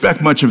wouldn't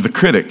expect much of the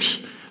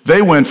critics.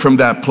 They went from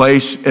that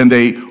place and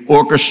they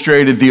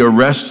orchestrated the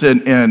arrest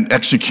and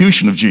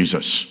execution of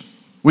Jesus.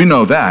 We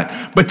know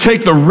that. But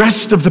take the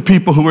rest of the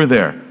people who were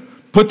there.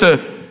 Put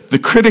the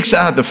critics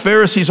out, the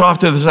Pharisees off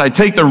to the side.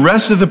 Take the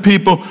rest of the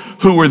people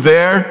who were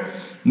there.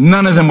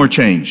 None of them were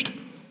changed.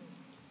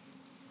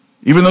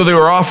 Even though they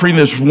were offering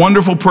this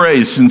wonderful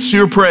praise,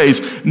 sincere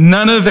praise,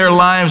 none of their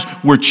lives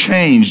were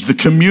changed. The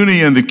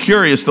community and the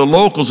curious, the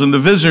locals and the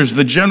visitors,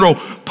 the general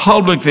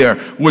public there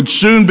would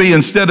soon be,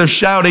 instead of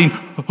shouting,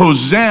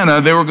 Hosanna,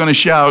 they were going to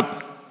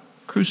shout,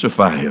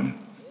 crucify him.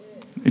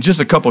 In just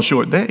a couple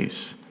short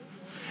days.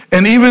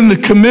 And even the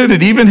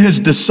committed, even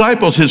his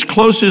disciples, his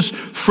closest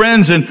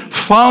friends and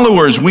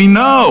followers, we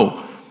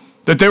know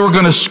that they were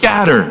going to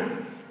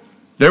scatter.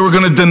 They were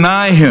going to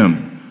deny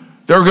him.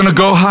 They were going to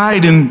go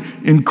hide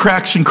in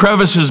cracks and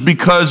crevices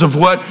because of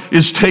what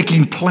is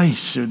taking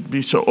place. It would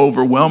be so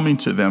overwhelming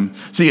to them.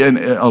 See,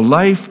 a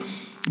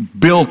life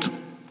built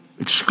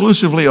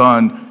exclusively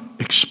on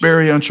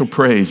experiential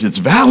praise, it's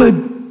valid,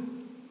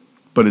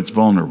 but it's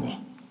vulnerable.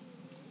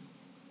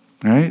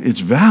 Right?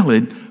 It's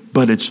valid,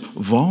 but it's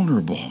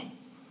vulnerable.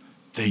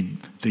 They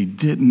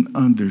didn't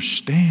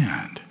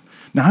understand.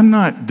 Now, I'm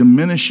not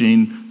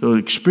diminishing the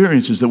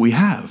experiences that we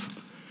have,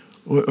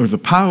 or the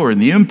power and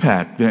the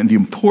impact and the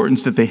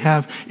importance that they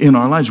have in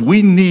our lives.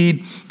 We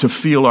need to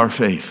feel our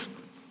faith.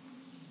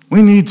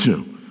 We need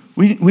to.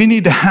 We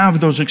need to have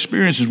those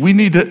experiences. We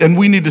need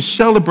to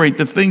celebrate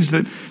the things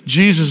that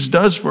Jesus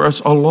does for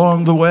us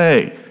along the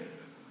way.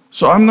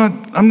 So I'm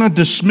not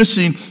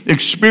dismissing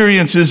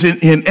experiences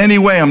in any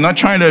way. I'm not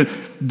trying to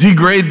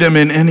degrade them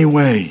in any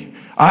way.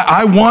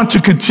 I want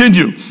to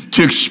continue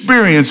to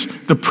experience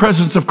the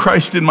presence of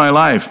Christ in my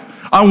life.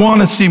 I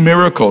want to see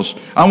miracles.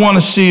 I want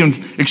to see and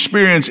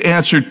experience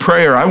answered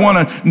prayer. I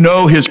want to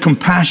know his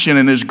compassion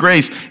and his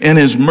grace and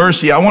his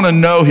mercy. I want to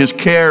know his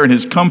care and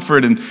his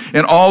comfort and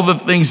all the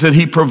things that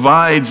he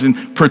provides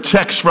and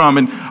protects from.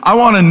 And I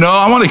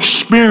want to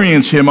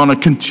experience him on a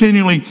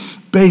continually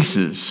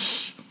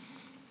basis.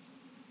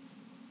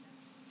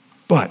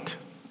 But,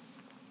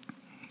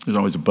 there's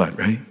always a but,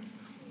 right?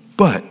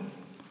 But,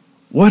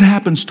 what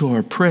happens to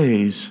our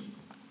praise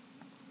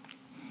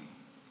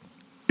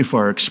if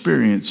our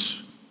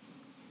experience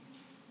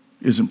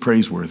isn't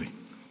praiseworthy?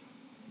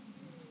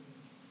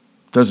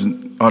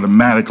 Doesn't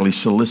automatically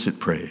solicit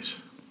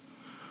praise?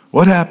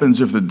 What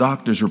happens if the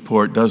doctor's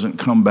report doesn't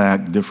come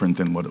back different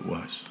than what it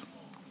was?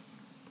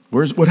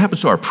 What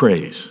happens to our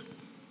praise?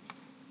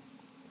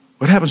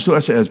 What happens to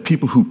us as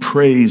people who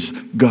praise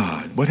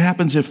God? What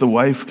happens if the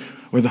wife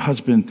or the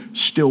husband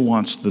still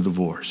wants the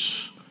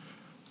divorce?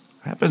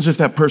 What happens if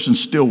that person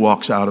still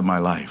walks out of my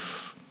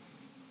life?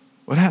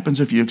 What happens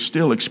if you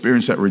still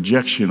experience that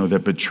rejection or that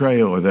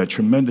betrayal or that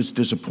tremendous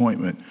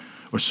disappointment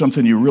or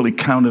something you really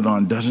counted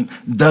on doesn't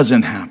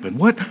happen?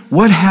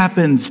 What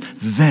happens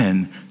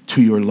then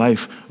to your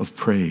life of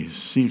praise?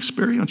 See,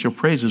 experiential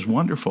praise is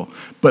wonderful,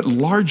 but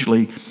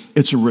largely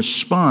it's a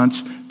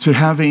response to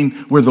having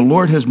where the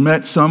Lord has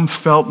met some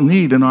felt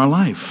need in our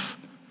life.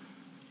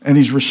 And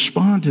he's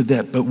responded to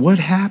that. But what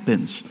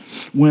happens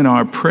when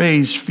our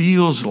praise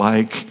feels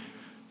like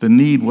the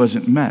need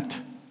wasn't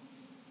met?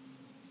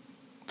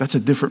 That's a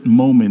different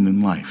moment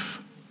in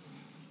life.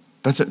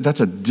 That's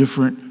a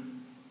different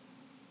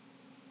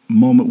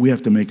moment. We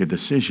have to make a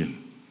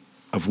decision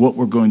of what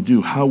we're going to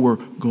do, how we're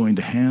going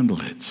to handle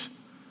it.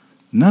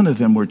 None of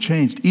them were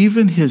changed.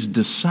 Even his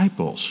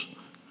disciples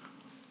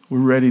were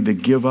ready to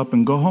give up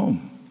and go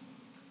home.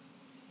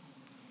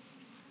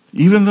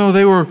 Even though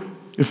they were,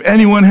 if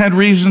anyone had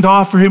reason to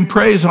offer him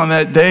praise on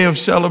that day of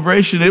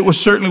celebration, it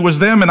certainly was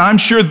them, and I'm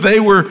sure they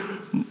were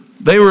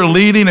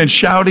leading and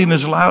shouting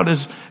as loud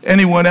as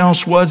anyone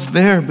else was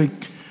there.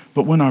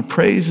 But when our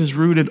praise is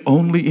rooted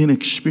only in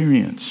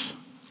experience,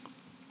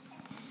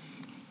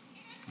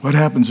 what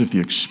happens if the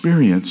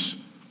experience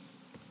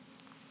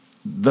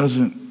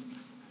doesn't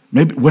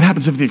Maybe what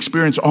happens if the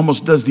experience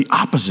almost does the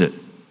opposite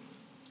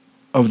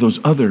of those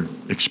other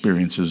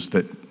experiences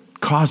that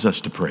cause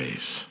us to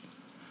praise?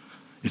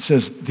 It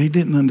says they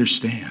didn't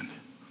understand.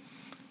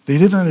 They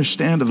didn't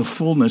understand the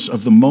fullness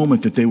of the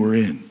moment that they were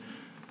in.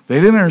 They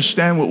didn't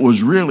understand what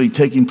was really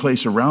taking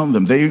place around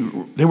them.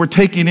 They were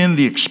taking in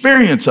the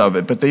experience of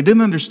it, but they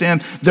didn't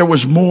understand there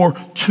was more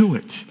to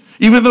it.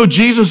 Even though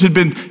Jesus had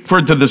been,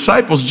 for the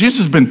disciples,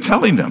 Jesus had been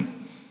telling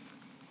them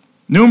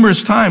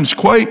numerous times,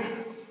 quite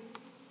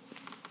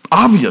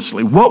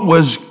obviously, what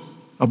was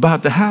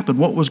about to happen,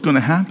 what was going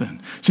to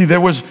happen. See,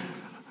 there was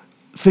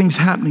things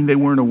happening they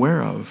weren't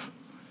aware of.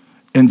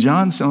 And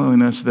John's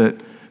telling us that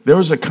there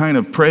was a kind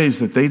of praise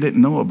that they didn't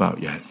know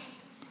about yet.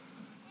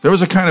 There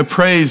was a kind of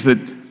praise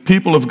that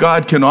people of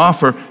God can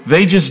offer.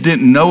 They just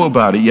didn't know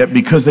about it yet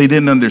because they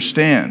didn't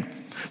understand.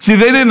 See,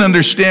 they didn't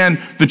understand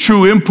the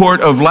true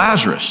import of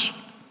Lazarus.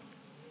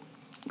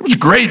 It was a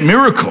great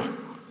miracle.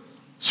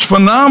 It's a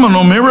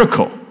phenomenal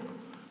miracle.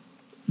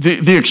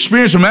 The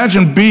experience,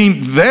 imagine being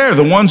there,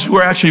 the ones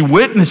who actually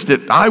witnessed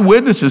it,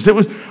 eyewitnesses. It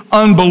was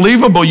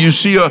unbelievable. You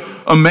see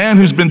a man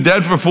who's been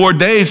dead for 4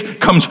 days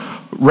comes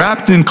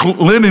wrapped in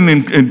linen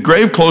and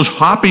grave clothes,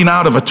 hopping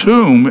out of a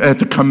tomb at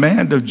the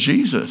command of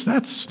Jesus.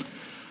 That's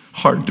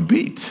hard to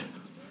beat.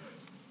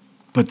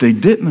 But they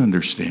didn't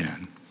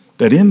understand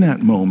that in that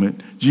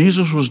moment,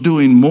 Jesus was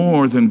doing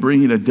more than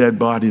bringing a dead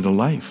body to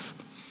life.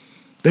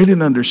 They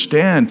didn't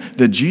understand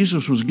that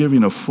Jesus was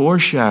giving a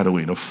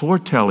foreshadowing, a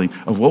foretelling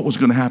of what was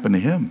going to happen to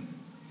him.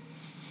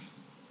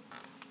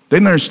 They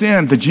didn't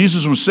understand that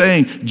Jesus was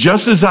saying,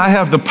 just as I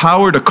have the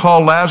power to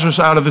call Lazarus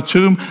out of the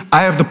tomb,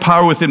 I have the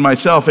power within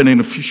myself, and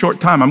in a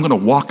short time, I'm going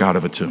to walk out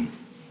of a tomb.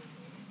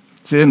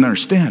 See, they didn't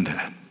understand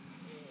that.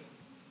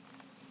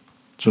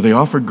 So they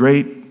offered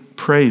great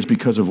praise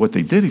because of what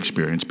they did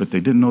experience, but they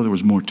didn't know there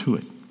was more to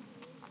it.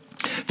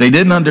 They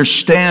didn't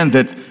understand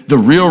that the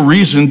real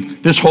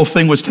reason this whole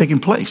thing was taking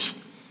place.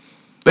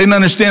 They didn't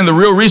understand the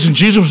real reason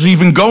Jesus was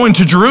even going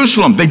to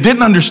Jerusalem. They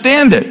didn't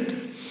understand it.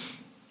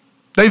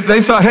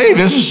 They thought, hey,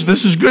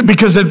 this is good,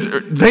 because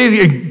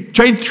they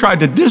tried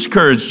to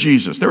discourage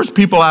Jesus. There was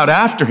people out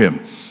after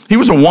him. He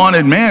was a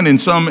wanted man in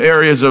some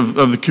areas of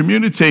the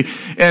community,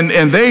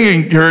 and they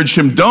encouraged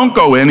him, don't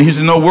go in. He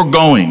said, no, we're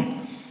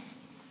going.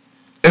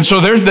 And so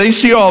they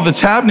see all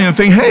that's happening and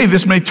think, hey,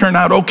 this may turn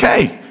out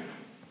okay.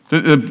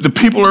 The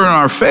people are in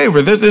our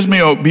favor. This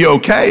may be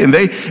okay. And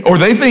they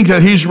think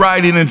that he's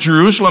riding in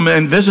Jerusalem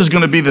and this is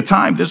going to be the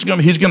time. He's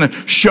going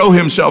to show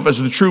himself as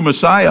the true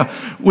Messiah,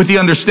 with the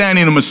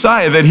understanding of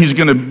Messiah that he's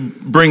going to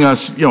bring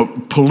us,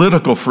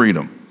 political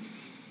freedom.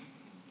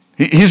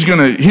 He's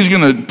going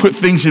to put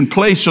things in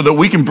place so that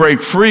we can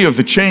break free of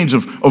the chains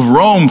of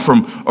Rome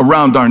from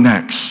around our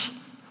necks.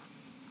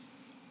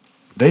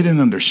 They didn't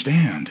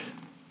understand.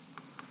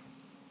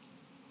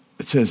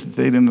 It says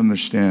they didn't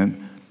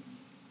understand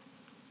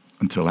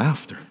until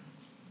after.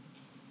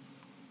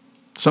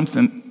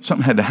 Something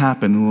had to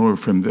happen in order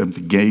for them to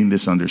gain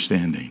this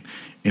understanding,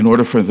 in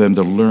order for them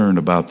to learn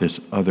about this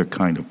other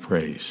kind of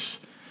praise.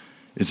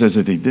 It says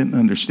that they didn't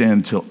understand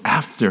until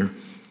after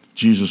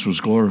Jesus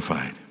was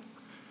glorified.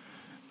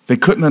 They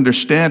couldn't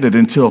understand it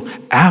until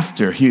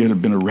after he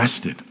had been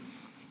arrested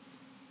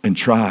and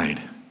tried,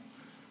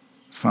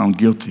 found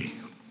guilty,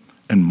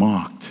 and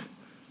mocked,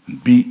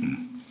 and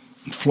beaten,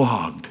 and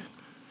flogged,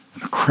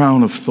 and a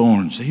crown of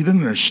thorns. He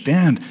didn't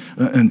understand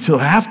until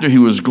after he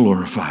was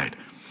glorified.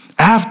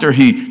 After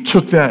he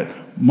took that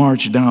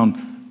march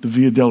down the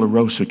Via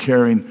Dolorosa,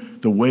 carrying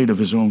the weight of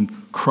his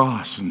own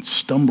cross and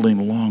stumbling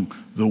along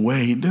the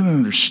way. He didn't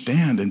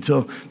understand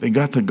until they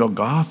got to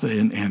Golgotha,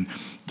 and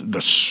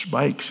the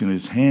spikes in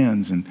his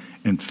hands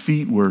and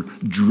feet were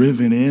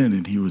driven in,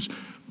 and he was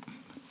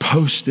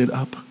posted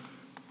up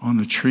on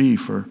the tree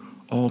for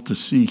all to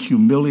see,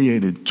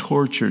 humiliated,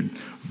 tortured,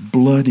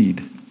 bloodied.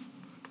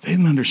 They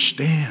didn't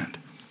understand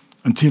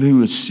until he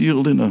was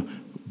sealed in a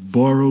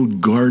borrowed,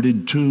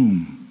 guarded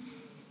tomb.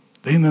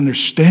 They didn't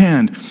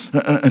understand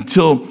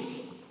until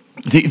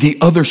the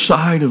other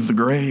side of the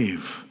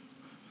grave.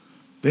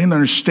 They didn't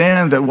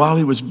understand that while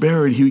he was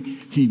buried,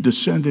 he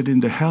descended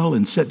into hell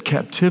and set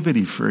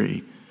captivity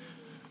free.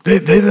 They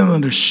didn't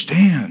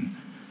understand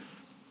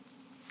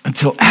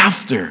until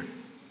after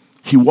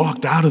he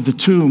walked out of the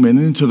tomb and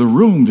into the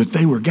room that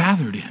they were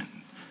gathered in.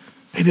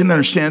 They didn't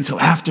understand until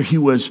after he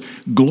was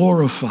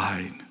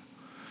glorified.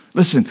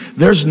 Listen,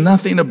 there's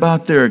nothing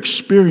about their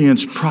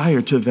experience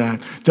prior to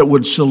that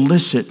would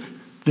solicit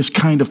this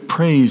kind of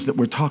praise that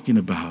we're talking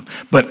about.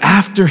 But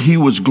after he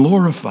was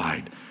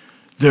glorified,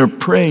 their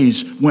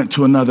praise went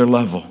to another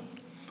level.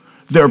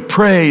 Their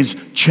praise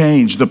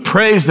changed. The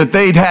praise that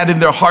they'd had in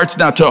their hearts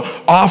now to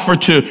offer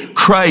to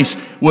Christ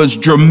was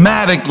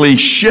dramatically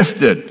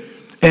shifted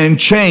and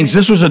changed.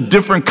 This was a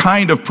different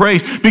kind of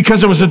praise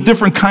because it was a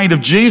different kind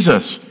of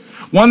Jesus.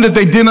 One that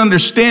they didn't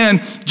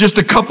understand just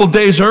a couple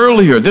days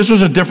earlier. This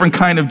was a different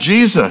kind of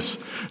Jesus.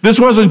 This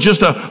wasn't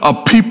just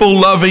a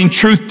people-loving,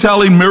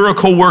 truth-telling,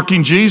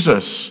 miracle-working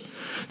Jesus.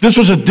 This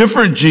was a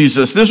different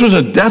Jesus. This was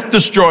a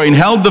death-destroying,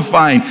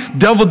 hell-defying,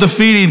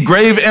 devil-defeating,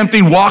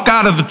 grave-emptying,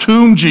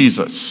 walk-out-of-the-tomb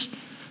Jesus.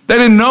 They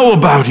didn't know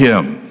about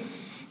him.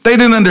 They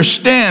didn't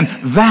understand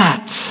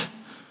that.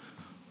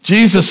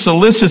 Jesus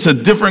solicits a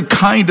different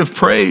kind of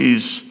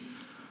praise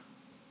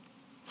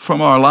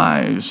from our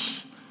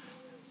lives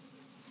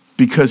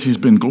because he's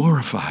been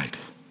glorified.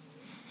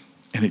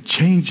 And it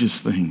changes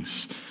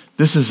things.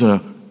 This is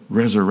a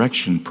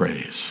resurrection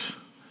praise.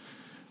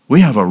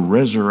 We have a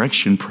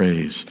resurrection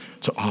praise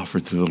to offer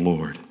to the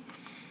Lord.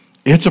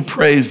 It's a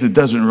praise that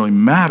doesn't really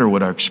matter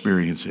what our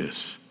experience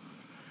is.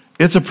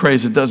 It's a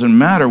praise that doesn't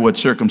matter what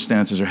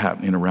circumstances are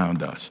happening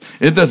around us.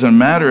 It doesn't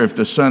matter if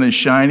the sun is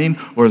shining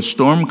or the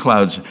storm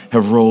clouds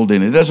have rolled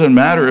in. It doesn't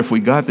matter if we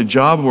got the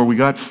job or we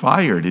got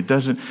fired. It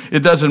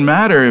doesn't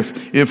matter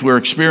if we're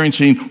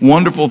experiencing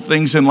wonderful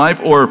things in life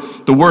or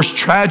the worst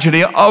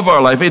tragedy of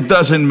our life. It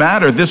doesn't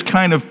matter. This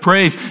kind of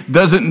praise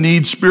doesn't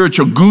need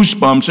spiritual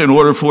goosebumps in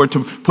order for it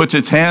to put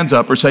its hands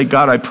up or say,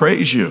 God, I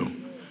praise you.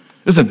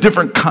 This is a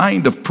different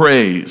kind of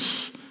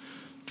praise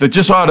that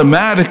just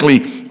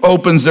automatically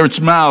opens its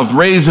mouth,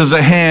 raises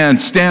a hand,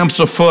 stamps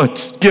a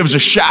foot, gives a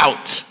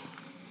shout.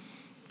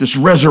 This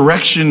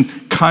resurrection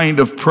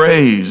kind of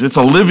praise. It's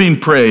a living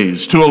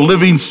praise to a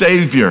living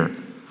Savior.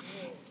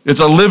 It's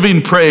a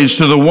living praise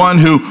to the one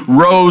who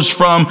rose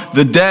from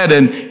the dead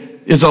and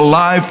is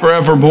alive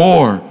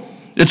forevermore.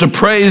 It's a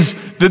praise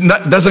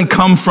that doesn't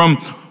come from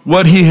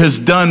what he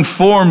has done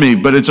for me,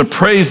 but it's a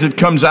praise that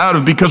comes out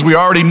of because we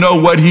already know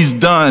what he's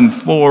done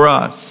for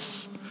us.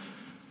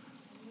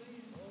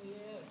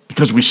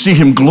 Because we see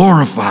him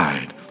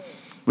glorified.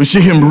 We see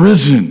him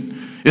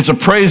risen. It's a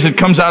praise that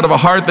comes out of a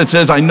heart that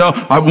says, I know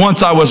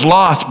once I was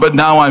lost, but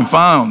now I'm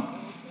found.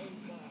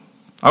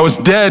 I was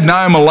dead, now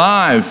I'm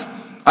alive.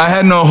 I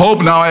had no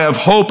hope, now I have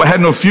hope. I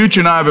had no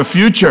future, now I have a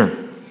future.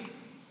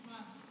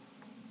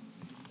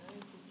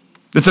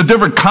 It's a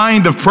different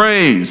kind of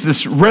praise,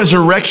 this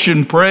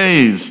resurrection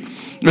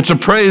praise. It's a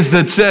praise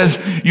that says,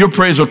 your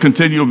praise will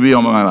continue to be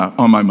on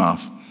my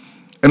mouth.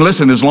 And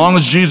listen, as long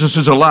as Jesus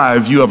is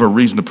alive, you have a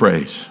reason to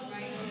praise.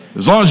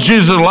 As long as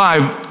Jesus is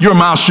alive, your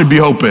mouth should be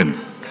open.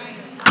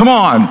 Come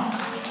on.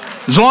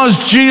 As long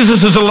as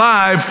Jesus is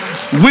alive,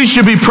 we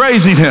should be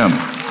praising him.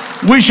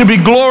 We should be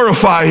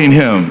glorifying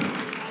him.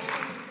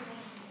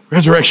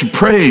 Resurrection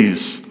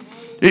praise.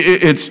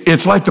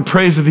 It's like the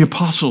praise of the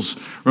apostles.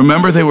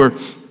 Remember, they were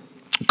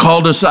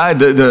called aside.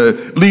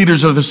 The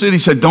leaders of the city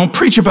said, don't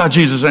preach about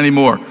Jesus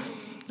anymore.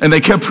 And they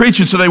kept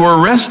preaching, so they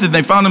were arrested.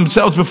 They found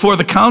themselves before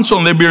the council,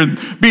 and they were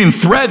being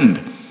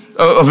threatened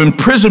of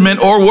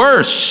imprisonment or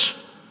worse.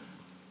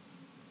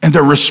 And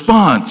their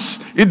response,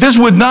 this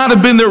would not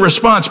have been their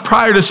response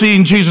prior to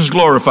seeing Jesus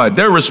glorified.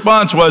 Their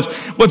response was,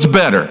 what's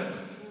better?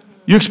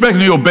 You expect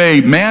me to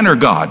obey man or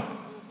God?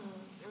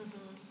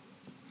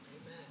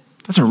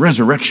 That's a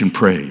resurrection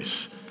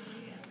praise.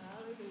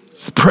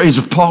 It's the praise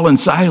of Paul and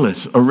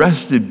Silas,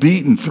 arrested,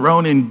 beaten,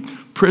 thrown in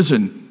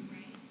prison,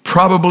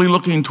 probably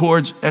looking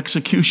towards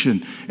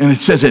execution. And it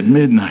says at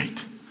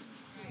midnight,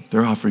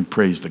 they're offering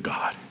praise to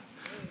God.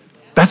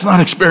 That's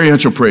not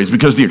experiential praise,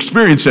 because the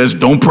experience says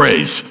don't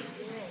praise.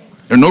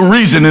 There's no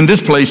reason in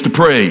this place to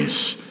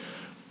praise.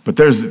 But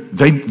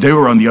they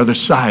were on the other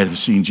side of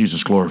seeing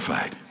Jesus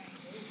glorified.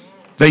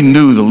 They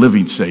knew the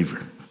living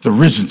Savior, the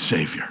risen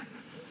Savior.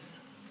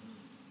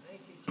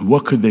 And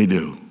what could they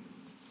do?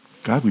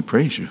 God, we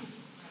praise you.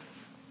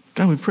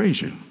 God, we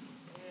praise you.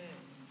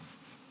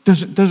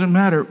 Doesn't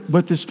matter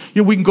what this,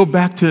 we can go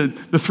back to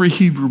the 3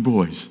 Hebrew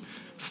boys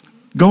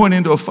going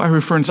into a fiery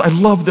furnace. I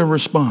love their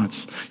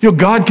response.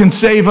 God can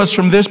save us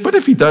from this, but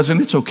if he doesn't,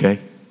 it's okay.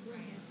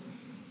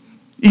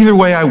 Either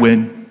way, I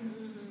win.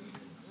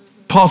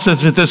 Paul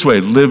says it this way,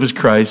 live as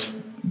Christ,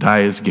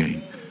 die as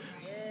gain.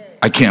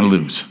 I can't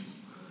lose.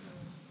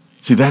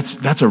 See,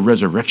 that's a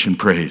resurrection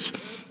praise.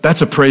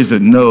 That's a praise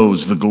that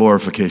knows the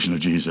glorification of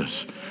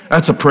Jesus.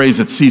 That's a praise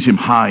that sees him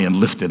high and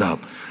lifted up.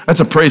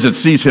 That's a praise that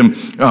sees him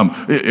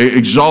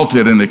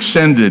exalted and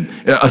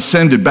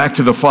ascended back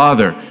to the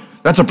Father.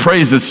 That's a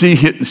praise that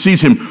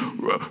sees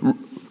him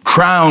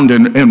crowned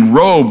and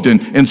robed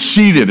and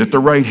seated at the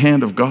right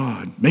hand of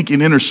God,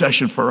 making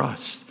intercession for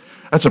us.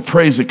 That's a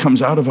praise that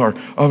comes out of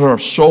our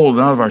soul and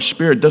out of our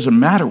spirit. It doesn't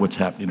matter what's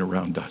happening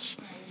around us.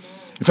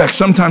 In fact,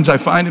 sometimes I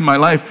find in my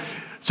life,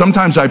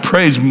 sometimes I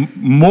praise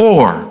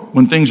more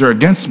when things are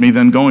against me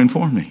than going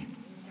for me.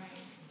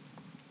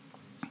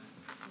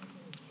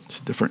 It's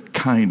a different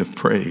kind of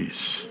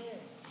praise.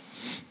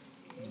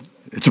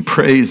 It's a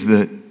praise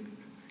that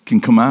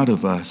can come out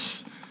of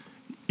us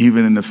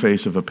even in the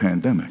face of a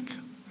pandemic.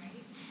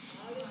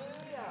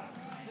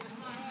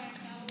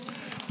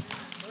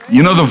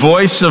 You know, the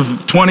voice of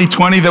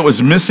 2020 that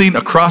was missing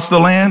across the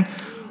land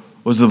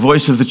was the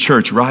voice of the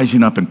church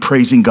rising up and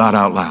praising God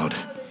out loud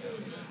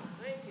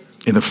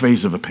in the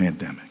face of a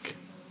pandemic,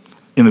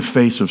 in the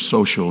face of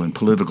social and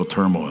political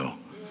turmoil.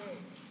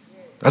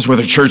 That's where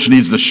the church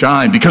needs to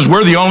shine, because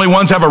we're the only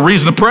ones have a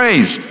reason to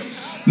praise.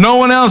 No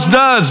one else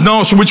does,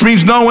 which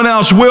means no one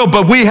else will,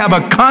 but we have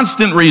a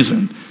constant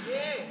reason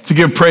to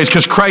give praise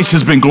because Christ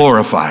has been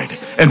glorified,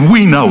 and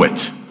we know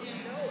it.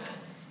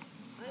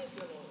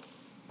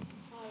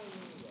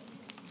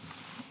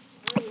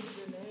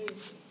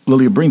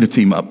 Lilia, bring the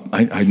team up.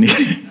 I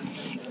need.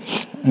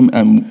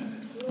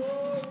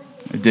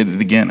 I did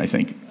it again, I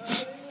think.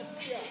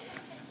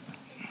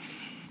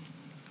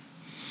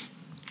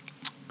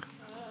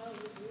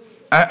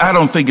 I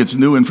don't think it's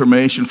new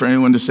information for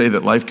anyone to say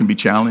that life can be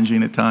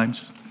challenging at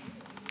times.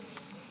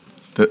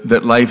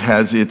 That life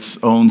has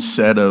its own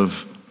set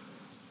of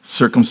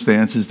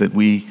circumstances that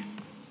we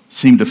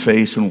seem to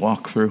face and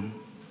walk through.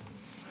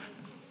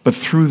 But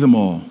through them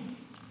all,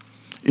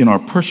 in our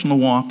personal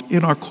walk,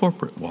 in our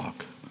corporate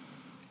walk,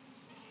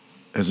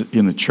 as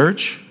in the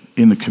church,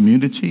 in the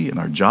community, in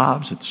our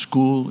jobs, at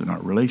school, in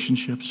our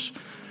relationships,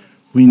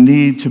 we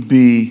need to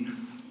be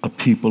a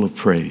people of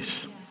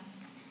praise.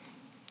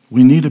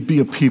 We need to be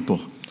a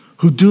people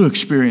who do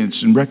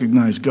experience and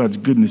recognize God's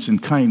goodness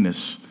and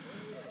kindness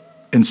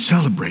and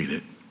celebrate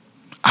it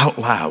out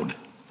loud.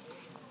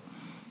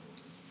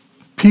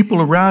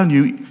 People around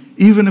you,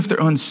 even if they're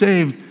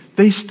unsaved,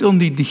 they still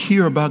need to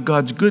hear about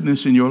God's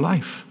goodness in your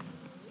life.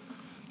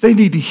 They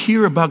need to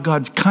hear about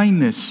God's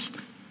kindness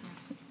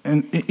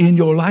and in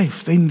your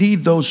life. They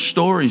need those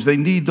stories. They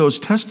need those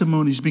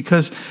testimonies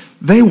because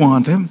they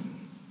want them.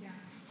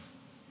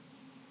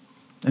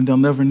 And they'll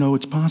never know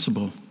it's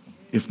possible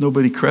if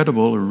nobody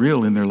credible or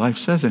real in their life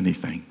says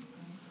anything.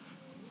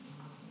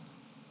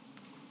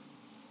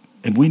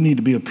 And we need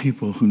to be a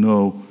people who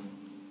know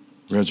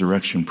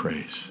resurrection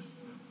praise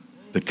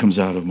that comes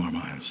out of our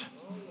mouths.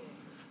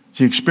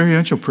 See,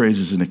 experiential praise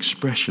is an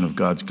expression of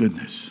God's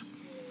goodness.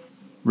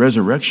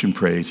 Resurrection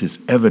praise is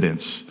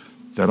evidence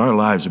that our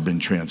lives have been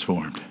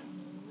transformed.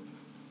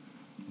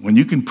 When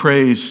you can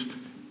praise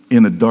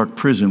in a dark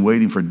prison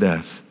waiting for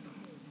death,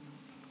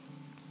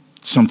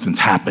 something's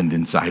happened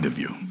inside of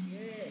you.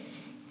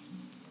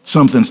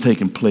 Something's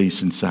taken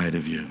place inside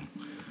of you.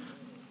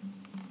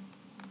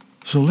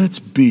 So let's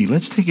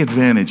take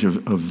advantage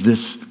of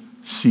this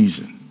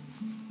season.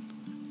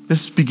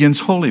 This begins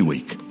Holy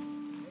Week.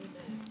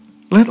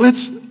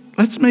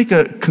 Let's make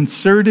a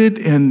concerted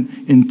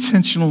and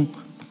intentional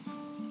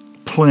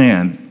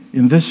plan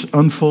in this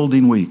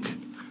unfolding week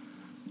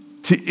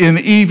to, in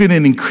even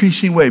an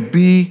increasing way,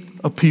 be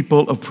a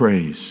people of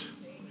praise.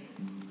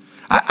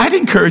 I'd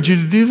encourage you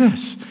to do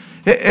this.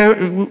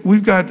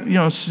 We've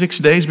got 6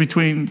 days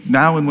between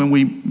now and when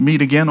we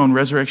meet again on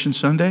Resurrection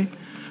Sunday.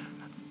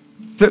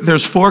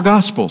 There's 4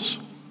 Gospels.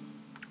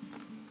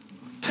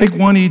 Take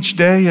one each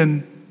day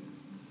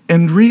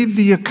and read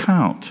the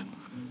account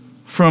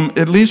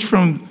at least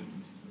from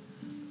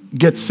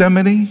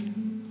Gethsemane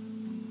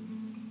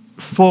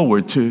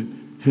forward to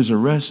his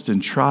arrest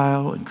and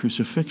trial and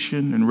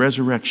crucifixion and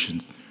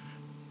resurrection.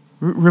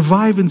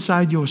 Revive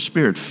inside your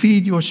spirit.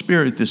 Feed your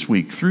spirit this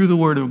week through the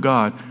Word of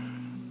God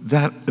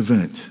that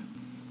event.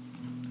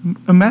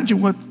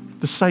 Imagine what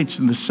the sights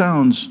and the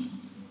sounds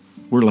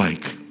were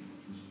like.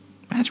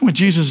 Imagine what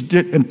Jesus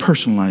did and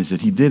personalized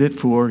it. He did it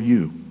for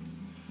you.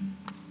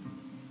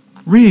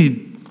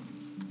 Read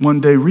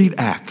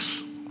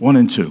Acts 1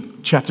 and 2,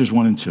 chapters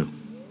 1 and 2.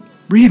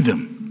 Read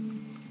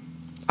them.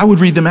 I would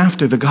read them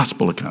after the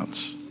gospel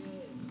accounts.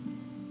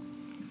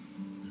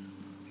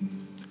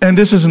 And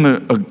this isn't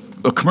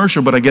a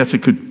commercial, but I guess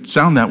it could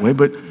sound that way,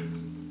 but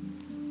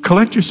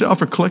collect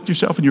yourself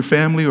and your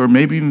family, or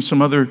maybe even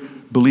some other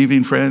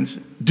believing friends.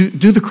 Do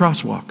the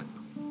crosswalk.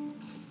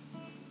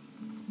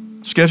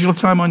 Schedule a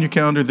time on your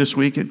calendar this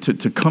week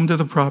to come to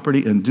the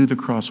property and do the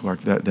crosswalk,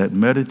 that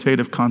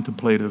meditative,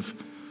 contemplative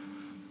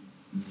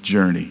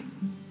journey.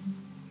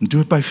 And do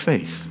it by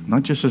faith,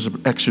 not just as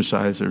an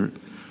exercise,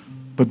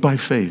 but by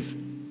faith.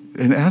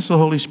 And ask the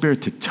Holy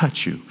Spirit to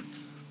touch you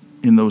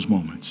in those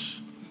moments.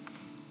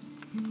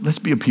 Let's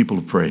be a people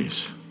of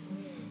praise.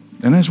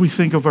 And as we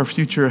think of our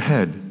future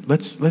ahead,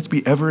 let's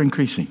be ever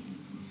increasing.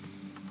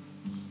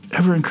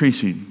 Ever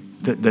increasing.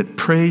 That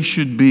praise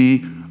should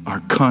be our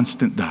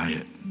constant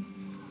diet.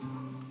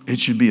 It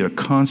should be a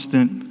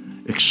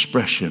constant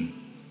expression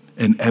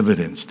and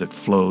evidence that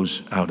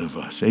flows out of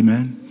us.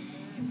 Amen?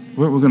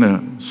 We're going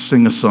to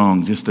sing a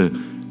song just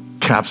to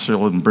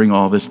capsule and bring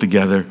all this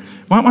together.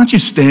 Why don't you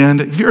stand?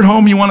 If you're at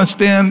home, you want to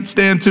stand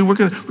too. We're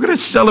going to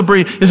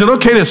celebrate. Is it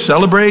okay to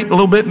celebrate a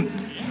little bit?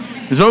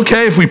 Is it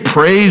okay if we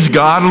praise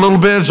God a little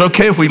bit? Is it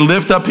okay if we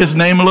lift up his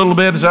name a little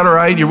bit? Is that all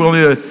right? You're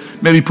willing to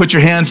maybe put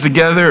your hands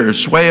together or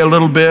sway a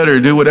little bit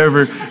or do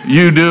whatever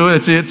you do?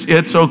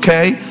 It's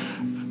okay.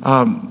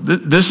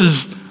 This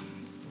is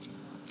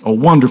a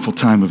wonderful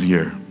time of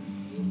year,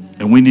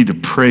 and we need to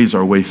praise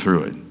our way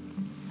through it.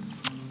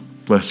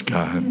 Bless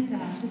God.